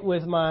go get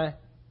with my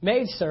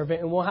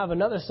maidservant and we'll have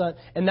another son.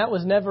 And that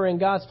was never in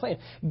God's plan.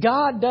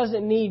 God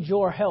doesn't need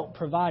your help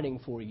providing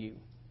for you.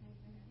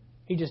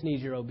 He just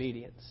needs your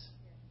obedience.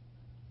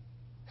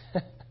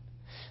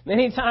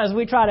 Many times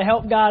we try to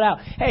help God out.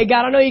 Hey,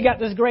 God, I know you got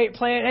this great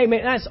plan. Hey,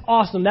 man, that's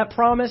awesome. That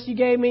promise you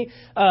gave me,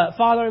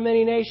 Father of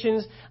many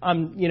nations.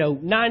 I'm,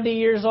 90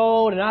 years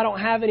old and I don't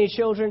have any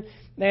children.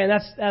 Man,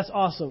 that's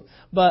awesome.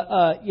 But,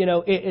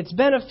 it's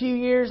been a few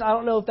years. I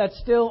don't know if that's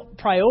still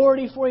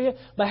priority for you.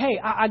 But, hey,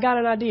 I got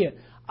an idea.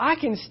 I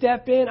can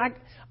step in.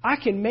 I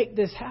can make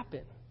this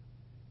happen.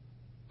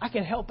 I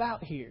can help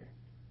out here.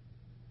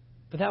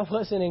 But that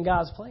wasn't in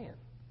God's plan.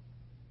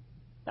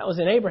 That was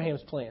in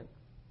Abraham's plan.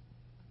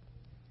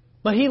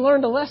 But he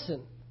learned a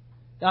lesson.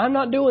 Now, I'm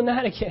not doing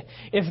that again.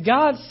 If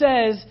God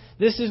says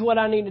this is what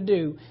I need to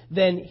do,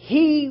 then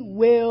He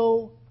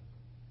will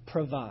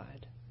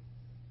provide.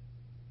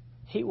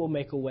 He will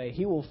make a way.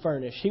 He will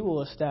furnish. He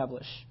will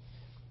establish.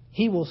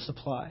 He will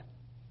supply.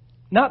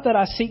 Not that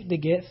I seek the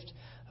gift,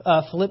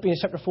 Philippians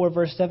chapter 4,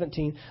 verse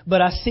 17,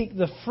 but I seek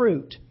the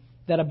fruit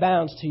that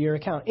abounds to your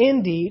account.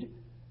 Indeed,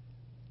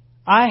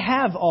 I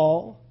have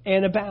all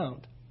and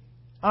abound.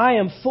 I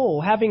am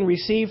full, having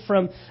received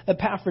from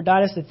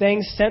Epaphroditus the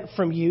things sent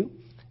from you,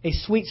 a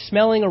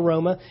sweet-smelling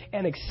aroma,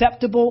 an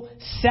acceptable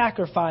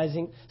sacrifice,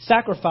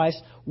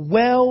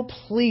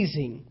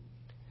 well-pleasing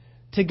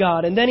to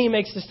God. And then he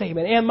makes the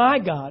statement, and my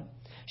God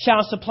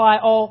shall supply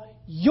all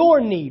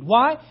your need.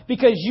 Why?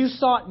 Because you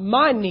sought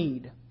my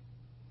need.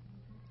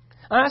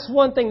 And that's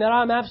one thing that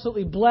I'm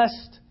absolutely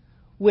blessed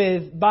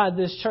with by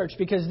this church,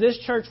 because this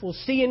church will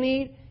see a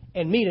need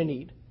and meet a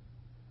need.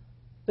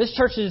 This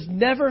church has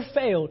never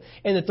failed.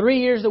 In the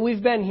 3 years that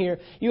we've been here,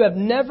 you have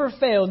never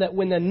failed that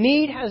when the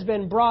need has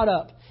been brought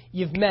up,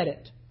 you've met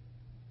it.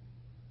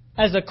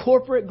 As a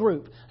corporate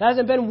group. There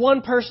hasn't been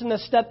one person that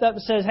stepped up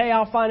and says, hey,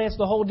 I'll finance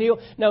the whole deal.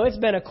 No, it's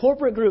been a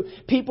corporate group.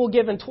 People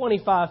giving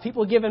 25,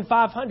 people giving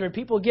 500,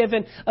 people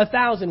giving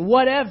 1,000,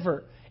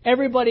 whatever.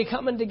 Everybody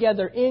coming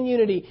together in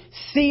unity.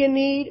 See a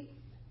need,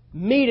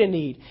 meet a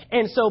need.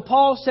 And so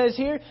Paul says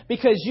here,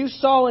 because you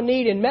saw a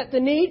need and met the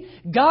need,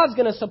 God's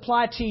going to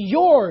supply to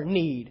your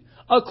need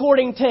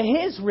according to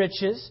His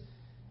riches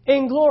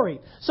in glory.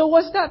 So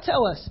what's that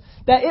tell us?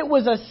 That it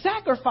was a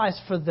sacrifice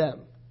for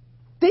them.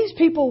 These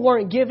people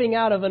weren't giving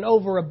out of an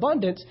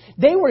overabundance.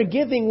 They were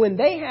giving when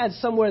they had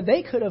somewhere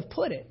they could have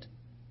put it.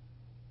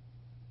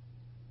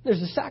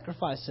 There's a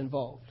sacrifice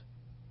involved.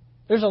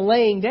 There's a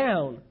laying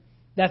down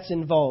that's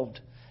involved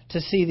to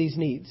see these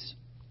needs.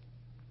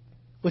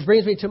 Which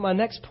brings me to my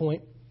next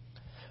point.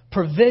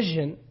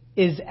 Provision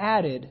is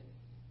added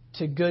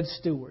to good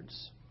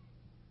stewards.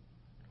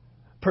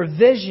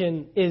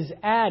 Provision is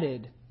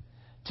added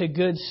to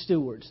good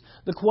stewards.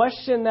 The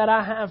question that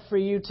I have for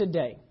you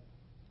today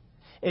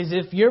is,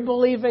 if you're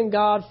believing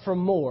God for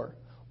more,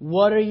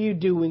 what are you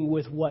doing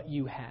with what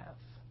you have?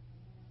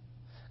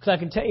 Because I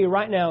can tell you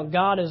right now,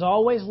 God is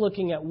always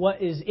looking at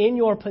what is in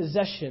your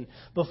possession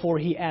before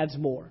He adds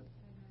more.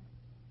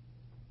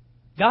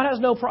 God has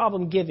no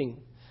problem giving.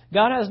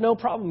 God has no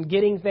problem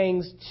getting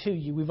things to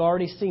you. We've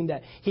already seen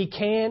that. He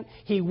can,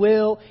 He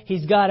will,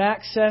 He's got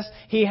access.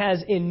 He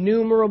has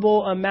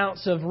innumerable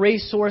amounts of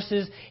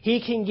resources.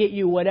 He can get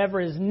you whatever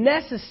is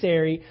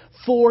necessary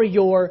for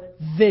your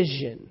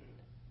vision.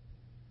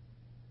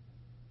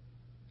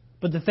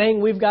 But the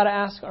thing we've got to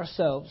ask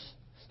ourselves,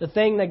 the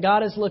thing that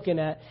God is looking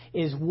at,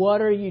 is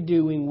what are you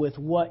doing with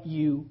what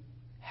you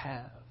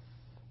have?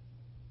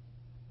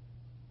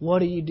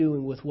 What are you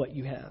doing with what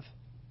you have?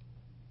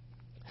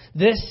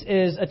 This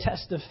is a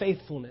test of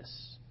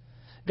faithfulness.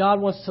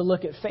 God wants to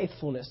look at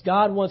faithfulness.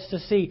 God wants to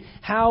see,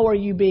 how are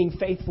you being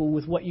faithful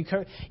with what you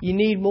currently... You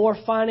need more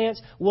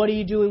finance. What are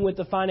you doing with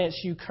the finance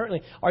you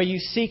currently... Are you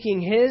seeking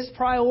His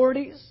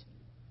priorities,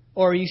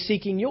 or are you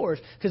seeking yours?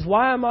 Because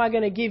why am I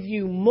going to give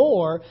you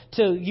more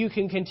till you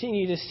can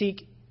continue to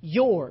seek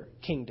your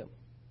kingdom?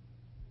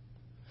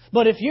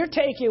 But if you're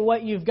taking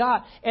what you've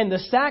got and the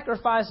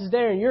sacrifice is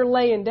there and you're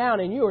laying down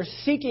and you are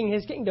seeking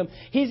His kingdom,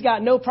 He's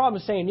got no problem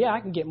saying, yeah,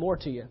 I can get more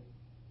to you.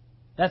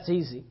 That's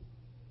easy.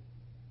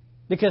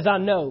 Because I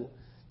know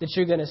that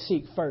you're going to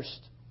seek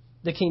first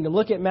the kingdom.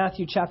 Look at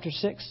Matthew chapter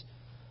 6,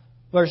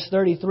 verse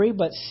 33.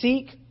 But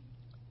seek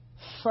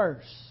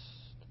first.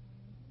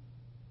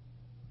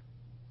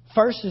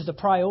 First is the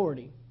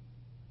priority.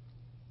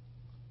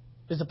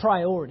 Is the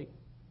priority.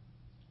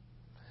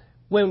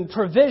 When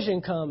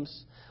provision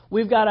comes,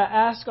 we've got to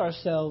ask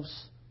ourselves,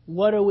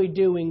 what are we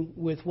doing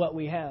with what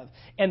we have?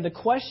 And the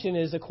question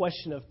is a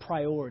question of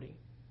priority.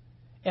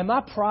 Am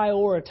I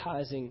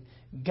prioritizing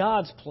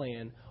God's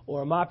plan,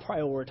 or am I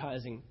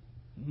prioritizing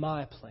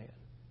my plan?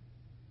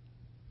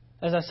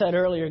 As I said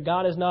earlier,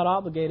 God is not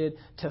obligated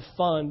to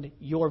fund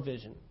your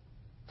vision.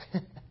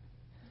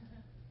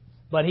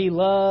 But He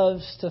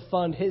loves to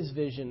fund His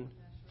vision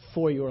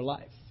for your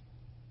life.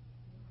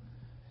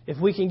 If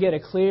we can get a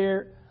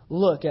clear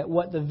look at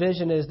what the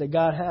vision is that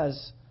God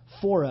has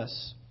for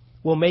us,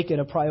 we'll make it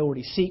a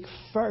priority. Seek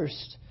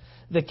first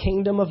the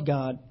kingdom of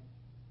God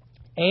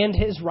and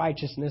His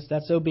righteousness,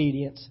 that's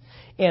obedience,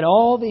 and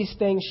all these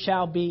things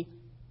shall be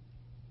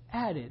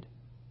added.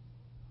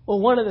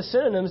 Well, one of the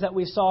synonyms that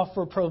we saw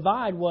for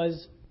provide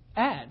was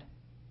add.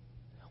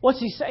 What's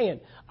He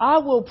saying? I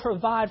will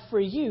provide for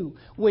you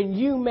when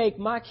you make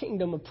my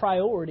kingdom a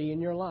priority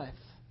in your life.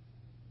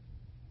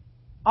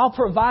 I'll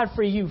provide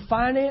for you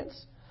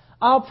finance.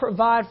 I'll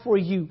provide for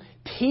you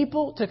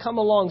people to come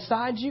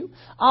alongside you.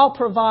 I'll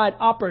provide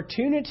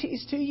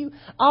opportunities to you.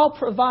 I'll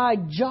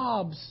provide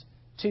jobs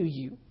to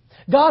you.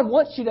 God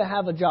wants you to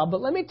have a job,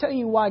 but let me tell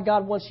you why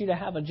God wants you to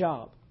have a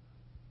job.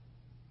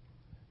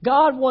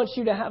 God wants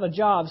you to have a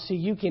job so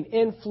you can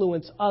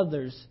influence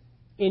others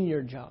in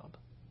your job.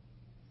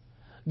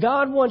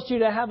 God wants you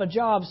to have a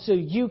job so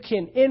you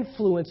can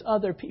influence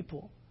other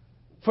people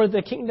for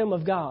the kingdom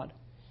of God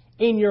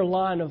in your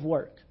line of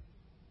work.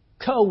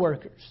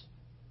 Co-workers,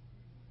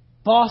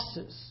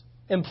 bosses,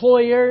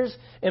 employers,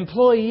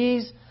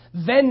 employees,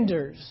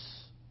 vendors,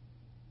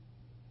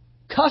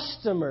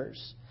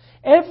 customers.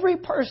 Every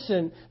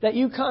person that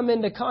you come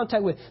into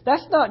contact with,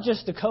 that's not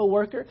just a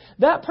coworker.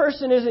 That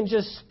person isn't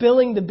just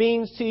spilling the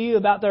beans to you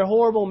about their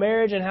horrible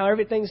marriage and how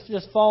everything's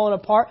just falling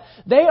apart.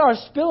 They are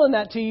spilling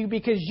that to you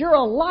because you're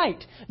a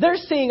light. They're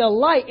seeing a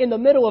light in the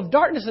middle of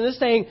darkness and they're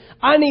saying,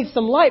 I need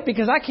some light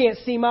because I can't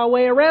see my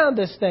way around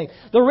this thing.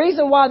 The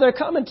reason why they're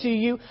coming to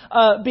you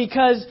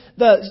because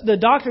the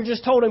doctor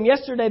just told them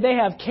yesterday they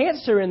have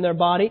cancer in their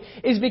body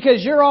is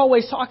because you're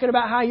always talking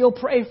about how you'll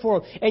pray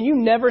for them and you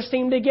never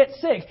seem to get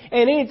sick.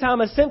 And anytime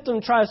a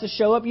symptom tries to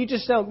show up, you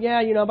just say,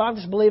 but I'm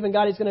just believing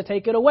God is going to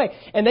take it away.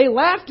 And they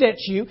laughed at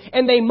you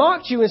and they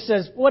mocked you and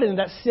says, what is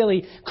that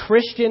silly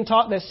Christian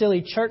talk, that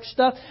silly church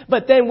stuff?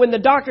 But then when the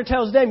doctor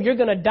tells them you're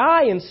going to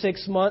die in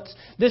 6 months,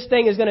 this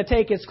thing is going to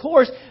take its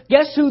course,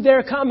 guess who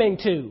they're coming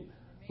to?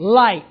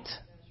 Light.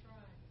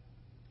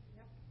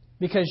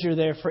 Because you're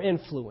there for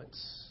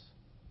influence.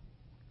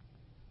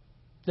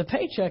 The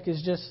paycheck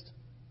is just,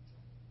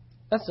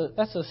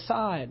 that's a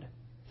side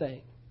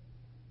thing.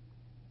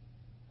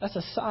 That's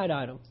a side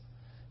item.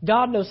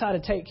 God knows how to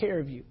take care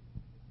of you.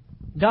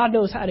 God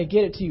knows how to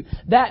get it to you.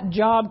 That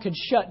job could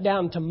shut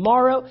down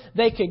tomorrow.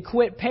 They could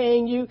quit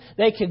paying you.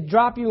 They could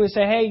drop you and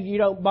say, hey, you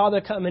don't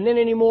bother coming in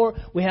anymore.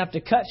 We have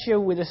to cut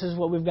you. This is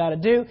what we've got to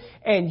do.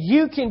 And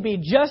you can be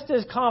just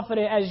as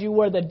confident as you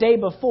were the day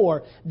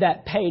before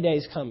that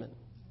payday's coming.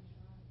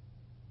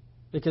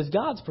 Because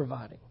God's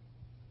providing.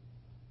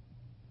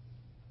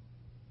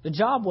 The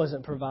job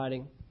wasn't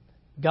providing.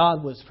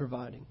 God was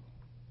providing.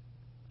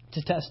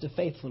 to test the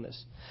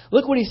faithfulness.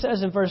 Look what he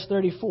says in verse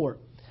 34.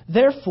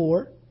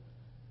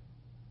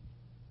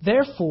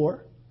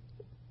 Therefore,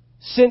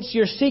 since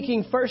you're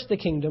seeking first the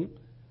kingdom,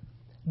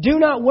 do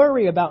not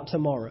worry about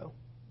tomorrow.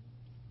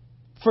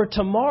 For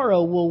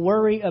tomorrow will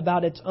worry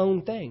about its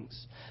own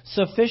things.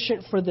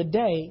 Sufficient for the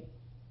day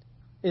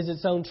is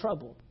its own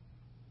trouble.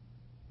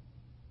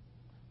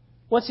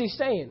 What's he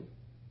saying?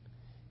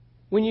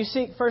 When you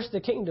seek first the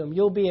kingdom,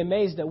 you'll be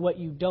amazed at what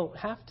you don't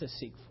have to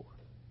seek for.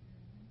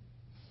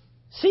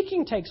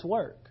 Seeking takes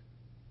work.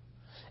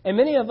 And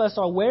many of us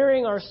are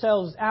wearing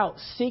ourselves out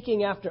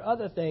seeking after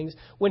other things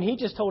when he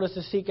just told us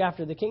to seek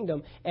after the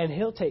kingdom and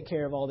he'll take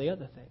care of all the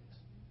other things.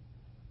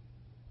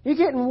 You're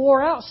getting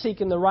wore out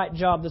seeking the right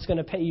job that's going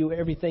to pay you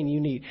everything you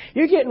need.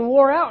 You're getting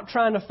wore out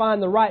trying to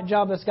find the right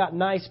job that's got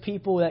nice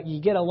people that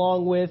you get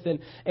along with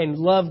and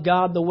love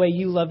God the way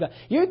you love God.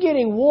 You're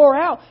getting wore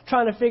out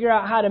trying to figure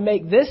out how to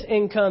make this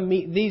income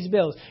meet these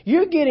bills.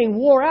 You're getting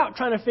wore out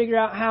trying to figure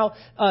out how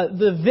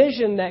the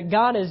vision that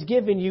God has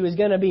given you is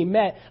going to be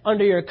met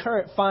under your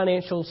current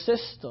financial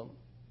system.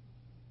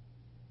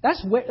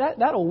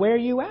 That'll wear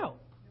you out.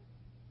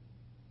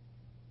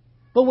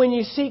 But when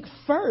you seek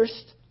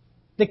first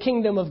the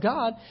kingdom of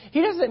God,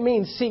 he doesn't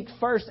mean seek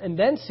first and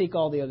then seek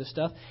all the other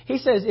stuff. He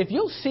says, if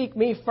you'll seek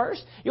me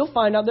first, you'll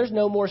find out there's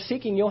no more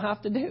seeking you'll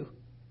have to do.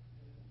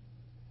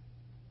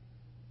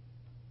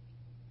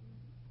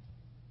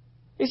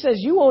 He says,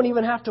 you won't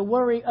even have to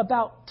worry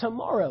about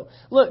tomorrow.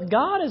 Look,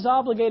 God is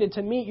obligated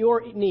to meet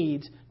your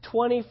needs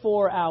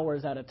 24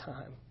 hours at a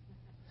time.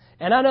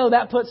 And I know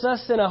that puts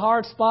us in a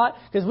hard spot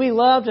because we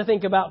love to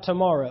think about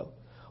tomorrow.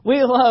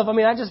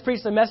 I just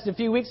preached a message a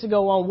few weeks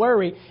ago on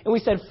worry, and we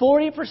said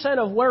 40%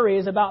 of worry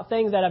is about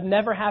things that have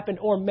never happened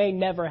or may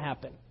never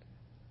happen.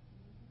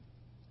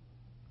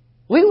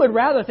 We would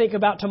rather think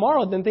about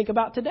tomorrow than think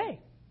about today.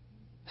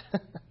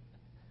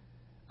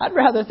 I'd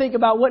rather think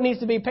about what needs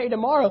to be paid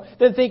tomorrow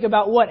than think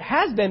about what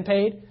has been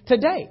paid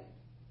today.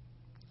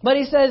 But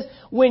he says,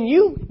 when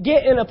you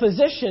get in a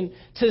position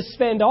to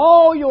spend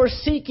all your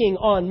seeking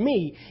on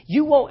me,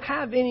 you won't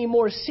have any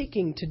more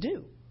seeking to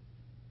do.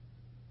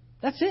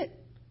 That's it.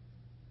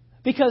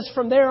 Because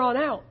from there on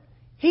out,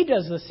 he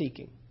does the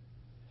seeking.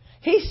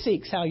 He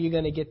seeks how you're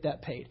going to get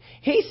that paid.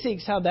 He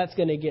seeks how that's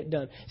going to get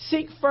done.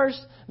 Seek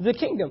first the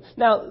kingdom.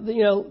 Now,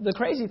 the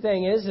crazy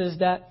thing is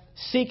that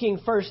seeking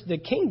first the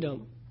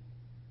kingdom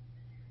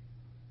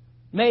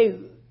may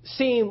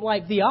seem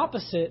like the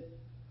opposite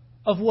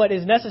of what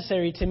is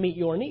necessary to meet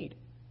your need.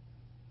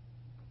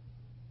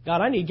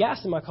 God, I need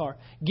gas in my car.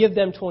 Give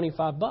them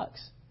 $25.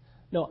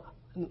 No,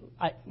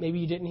 maybe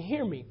you didn't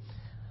hear me.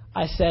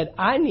 I said,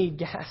 I need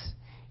gas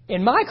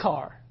in my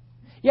car.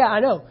 Yeah, I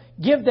know.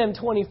 Give them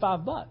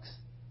 $25.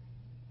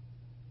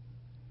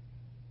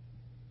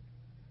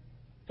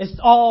 It's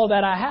all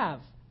that I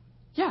have.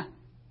 Yeah,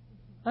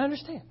 I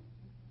understand.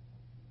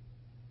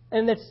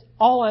 And that's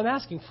all I'm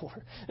asking for.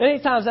 Many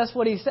times that's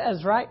what he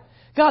says, right?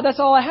 God, that's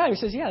all I have. He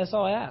says, yeah, that's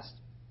all I asked.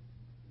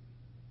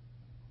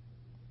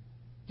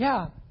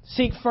 Yeah,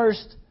 seek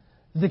first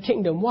the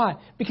kingdom. Why?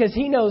 Because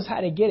he knows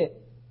how to get it.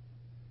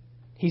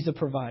 He's a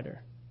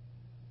provider.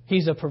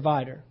 He's a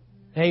provider.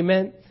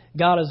 Amen.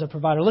 God is a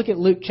provider. Look at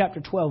Luke chapter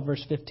 12,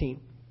 verse 15.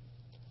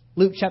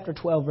 Luke chapter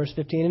 12, verse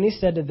 15. And he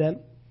said to them,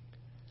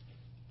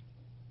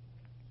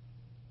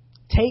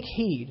 take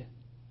heed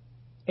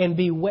and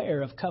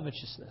beware of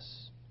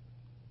covetousness.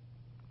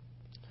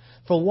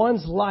 For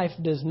one's life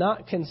does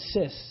not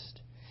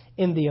consist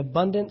in the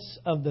abundance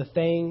of the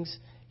things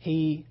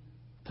he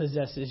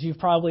possesses. You've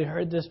probably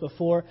heard this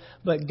before,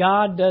 but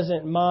God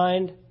doesn't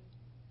mind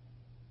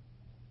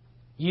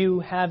you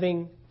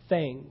having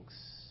things.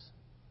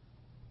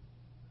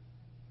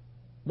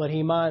 But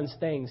he minds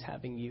things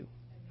having you.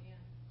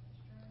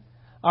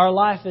 Our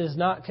life does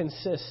not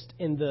consist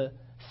in the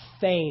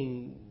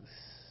things.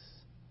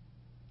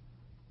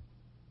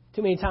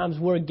 Too many times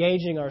we're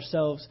gauging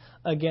ourselves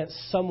against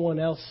someone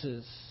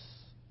else's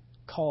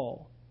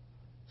call,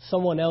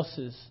 someone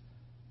else's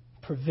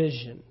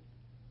provision,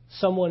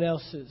 someone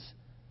else's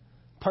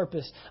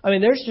purpose.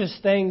 There's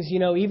just things,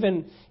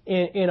 even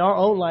in our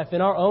own life,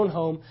 in our own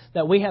home,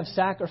 that we have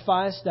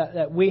sacrificed,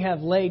 that we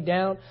have laid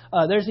down.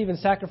 There's even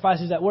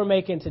sacrifices that we're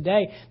making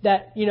today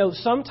that,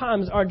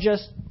 sometimes are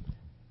just,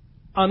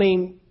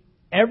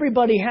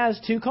 everybody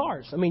has two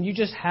cars. You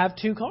just have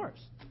two cars.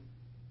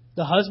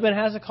 The husband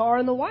has a car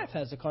and the wife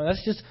has a car.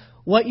 That's just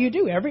what you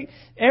do.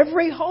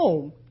 Every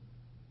home.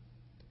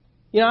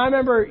 I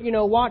remember,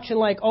 watching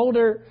like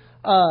older,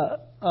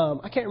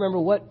 I can't remember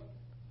what,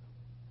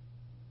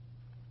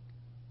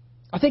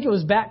 I think it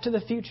was Back to the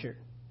Future,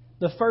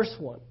 the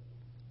first one,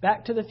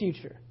 Back to the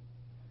Future.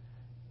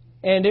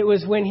 And it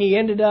was when he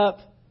ended up,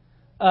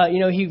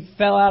 he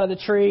fell out of the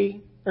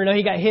tree,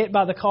 he got hit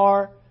by the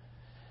car.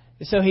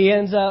 So he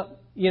ends up,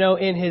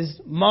 in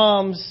his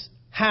mom's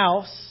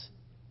house.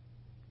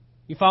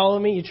 You follow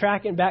me? You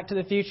tracking? Back to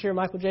the Future,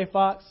 Michael J.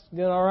 Fox,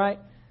 doing all right?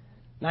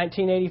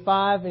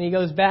 1985, and he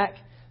goes back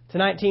to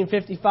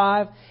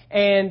 1955,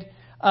 and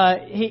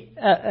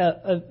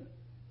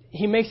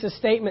he makes a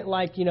statement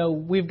like,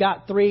 we've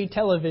got 3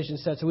 television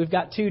sets, or we've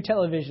got 2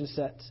 television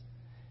sets.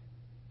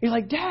 He's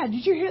like, Dad,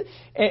 did you hear?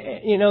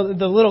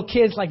 The little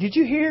kid's like, did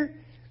you hear?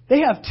 They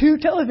have 2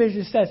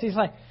 television sets. He's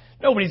like,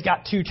 nobody's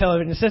got 2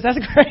 television sets. That's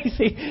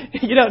crazy.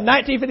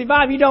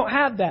 1955, you don't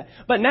have that.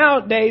 But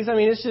nowadays,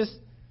 it's just,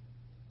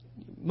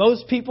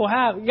 most people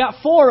have. You got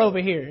 4 over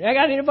here. I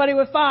got anybody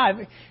with 5.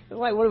 It's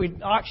like, what are we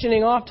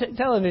auctioning off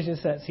television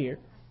sets here?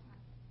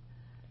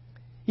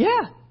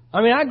 Yeah.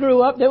 I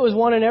grew up, there was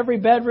 1 in every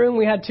bedroom.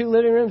 We had 2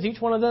 living rooms,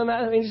 each one of them.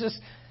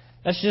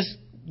 That's just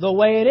the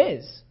way it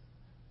is.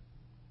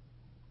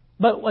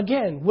 But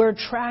again, we're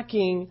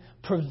tracking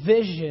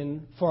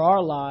provision for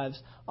our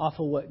lives off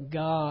of what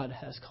God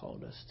has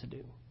called us to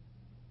do.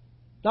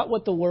 Not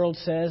what the world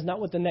says, not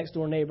what the next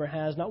door neighbor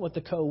has, not what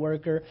the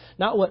coworker,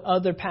 not what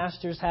other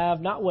pastors have,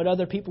 not what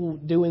other people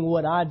doing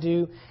what I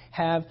do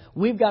have.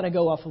 We've got to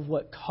go off of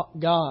what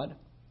God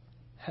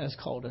has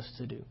called us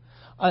to do.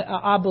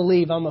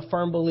 I'm a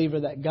firm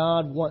believer that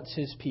God wants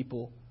His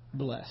people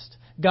blessed.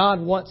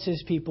 God wants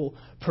His people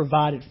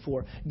provided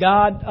for.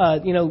 God,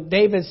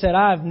 David said,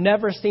 I have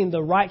never seen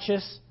the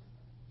righteous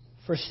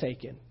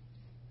forsaken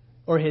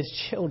or his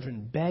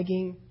children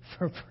begging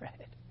for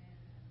bread.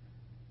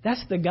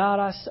 That's the God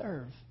I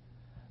serve.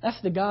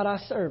 That's the God I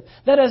serve.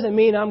 That doesn't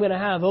mean I'm going to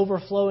have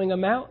overflowing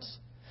amounts.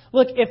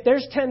 Look, if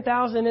there's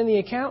 10,000 in the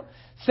account,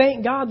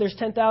 thank God there's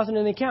 10,000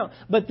 in the account.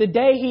 But the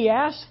day He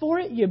asks for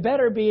it, you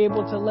better be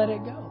able to let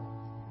it go.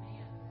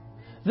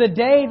 The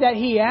day that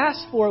He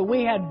asked for it,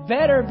 we had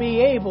better be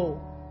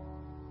able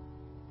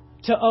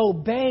to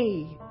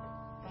obey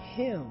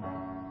Him.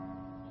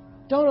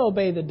 Don't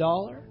obey the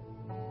dollar.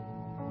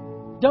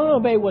 Don't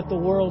obey what the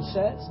world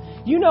says.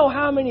 You know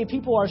how many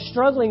people are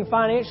struggling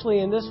financially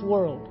in this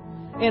world,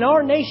 in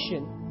our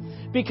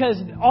nation,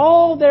 because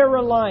all their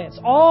reliance,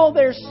 all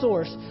their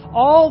source,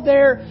 all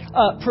their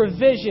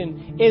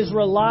provision is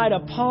relied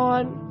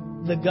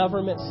upon the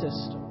government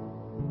system.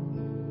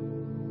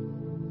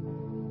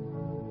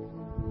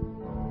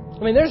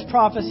 There's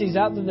prophecies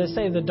out there that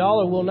say the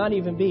dollar will not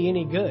even be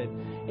any good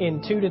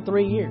in 2 to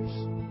 3 years.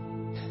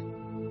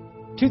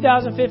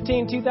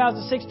 2015,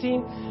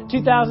 2016,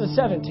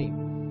 2017.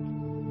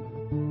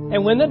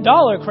 And when the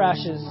dollar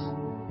crashes,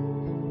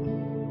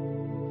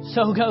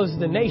 so goes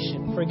the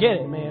nation. Forget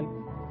it, man.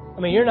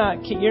 You're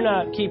not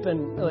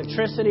keeping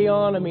electricity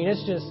on.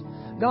 It's just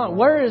gone.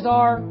 Where is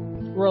our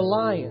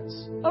reliance?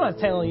 I'm not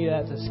telling you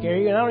that to scare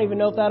you, and I don't even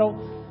know if that'll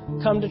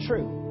come to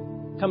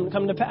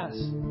pass.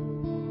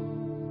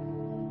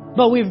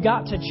 But we've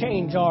got to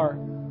change our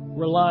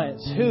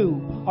reliance.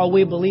 Who are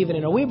we believing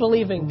in? Are we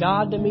believing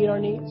God to meet our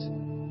needs?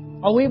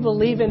 Are we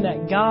believing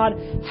that God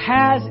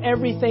has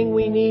everything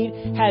we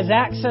need, has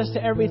access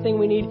to everything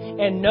we need,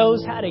 and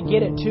knows how to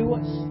get it to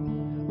us,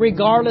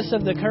 regardless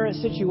of the current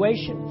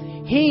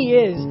situation? He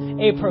is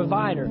a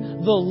provider.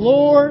 The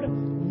Lord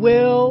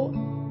will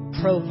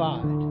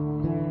provide.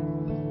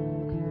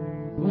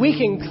 We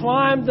can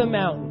climb the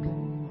mountain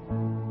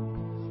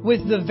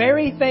with the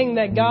very thing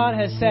that God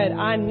has said,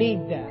 I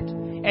need that.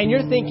 And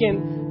you're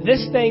thinking,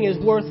 this thing is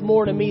worth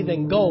more to me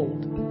than gold.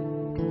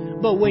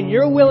 But when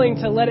you're willing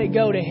to let it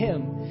go to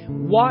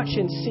Him, watch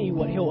and see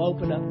what He'll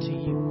open up to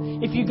you.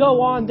 If you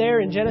go on there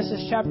in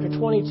Genesis chapter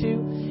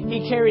 22,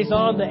 He carries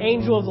on, the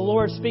angel of the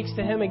Lord speaks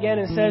to him again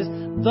and says,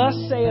 Thus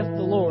saith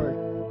the Lord,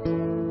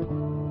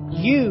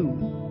 you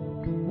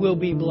will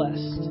be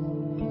blessed,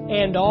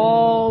 and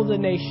all the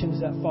nations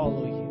that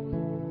follow you.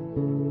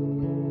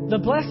 The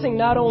blessing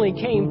not only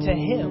came to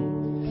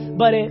him,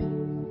 but it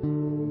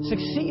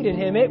succeeded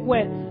him. It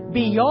went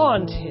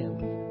beyond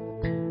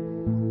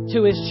him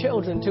to his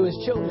children, to his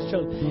children's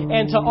children,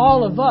 and to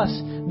all of us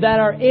that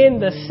are in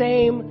the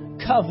same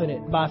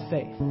covenant by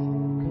faith.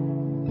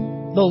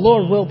 The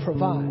Lord will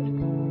provide.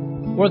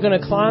 We're going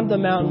to climb the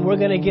mountain. We're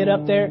going to get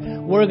up there.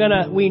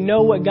 We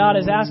know what God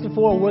is asking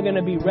for. We're going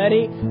to be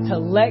ready to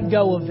let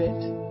go of it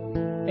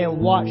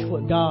and watch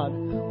what God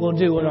will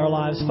do in our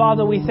lives.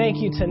 Father, we thank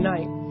you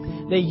tonight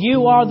that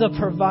you are the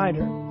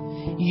provider.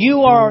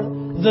 You are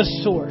the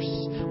source.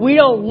 We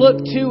don't look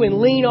to and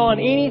lean on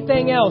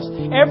anything else.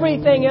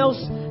 Everything else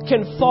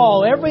can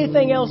fall.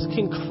 Everything else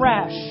can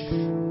crash.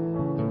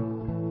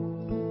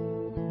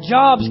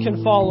 Jobs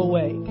can fall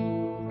away.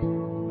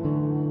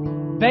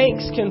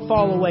 Banks can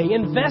fall away.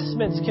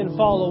 Investments can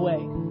fall away.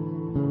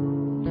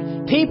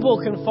 People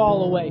can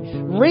fall away.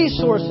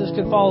 Resources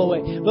can fall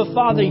away. But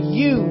Father,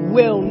 you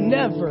will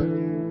never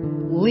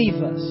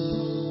leave us.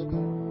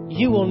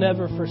 You will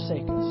never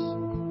forsake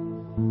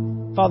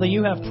us. Father,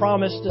 you have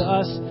promised to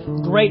us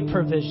great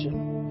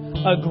provision,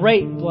 a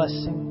great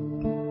blessing.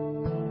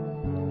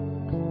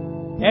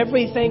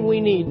 Everything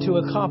we need to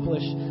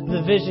accomplish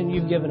the vision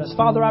you've given us.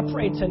 Father, I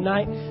pray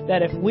tonight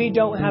that if we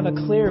don't have a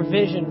clear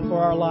vision for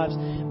our lives,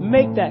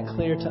 make that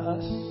clear to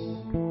us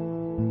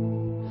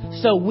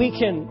so we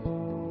can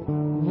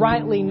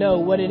rightly know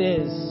what it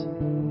is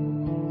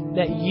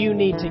that you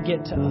need to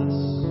get to us.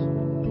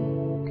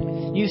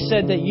 You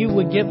said that you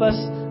would give us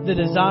the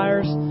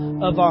desires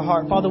of our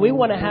heart. Father, we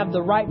want to have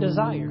the right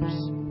desires.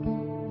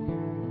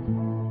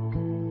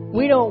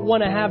 We don't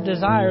want to have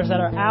desires that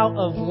are out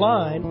of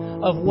line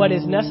of what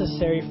is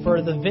necessary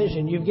for the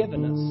vision you've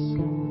given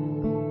us.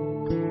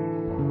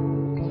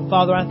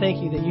 Father, I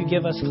thank you that you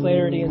give us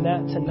clarity in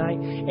that tonight.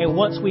 And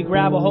once we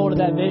grab a hold of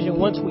that vision,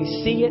 once we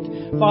see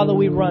it, Father,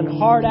 we run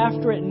hard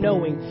after it,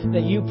 knowing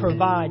that you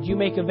provide, you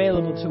make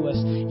available to us,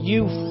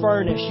 you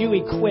furnish, you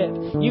equip,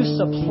 you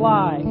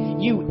supply,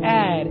 you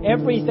add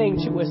everything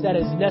to us that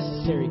is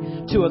necessary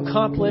to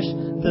accomplish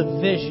the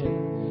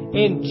vision.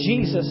 In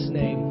Jesus'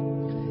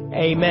 name,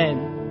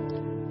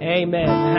 amen. Amen.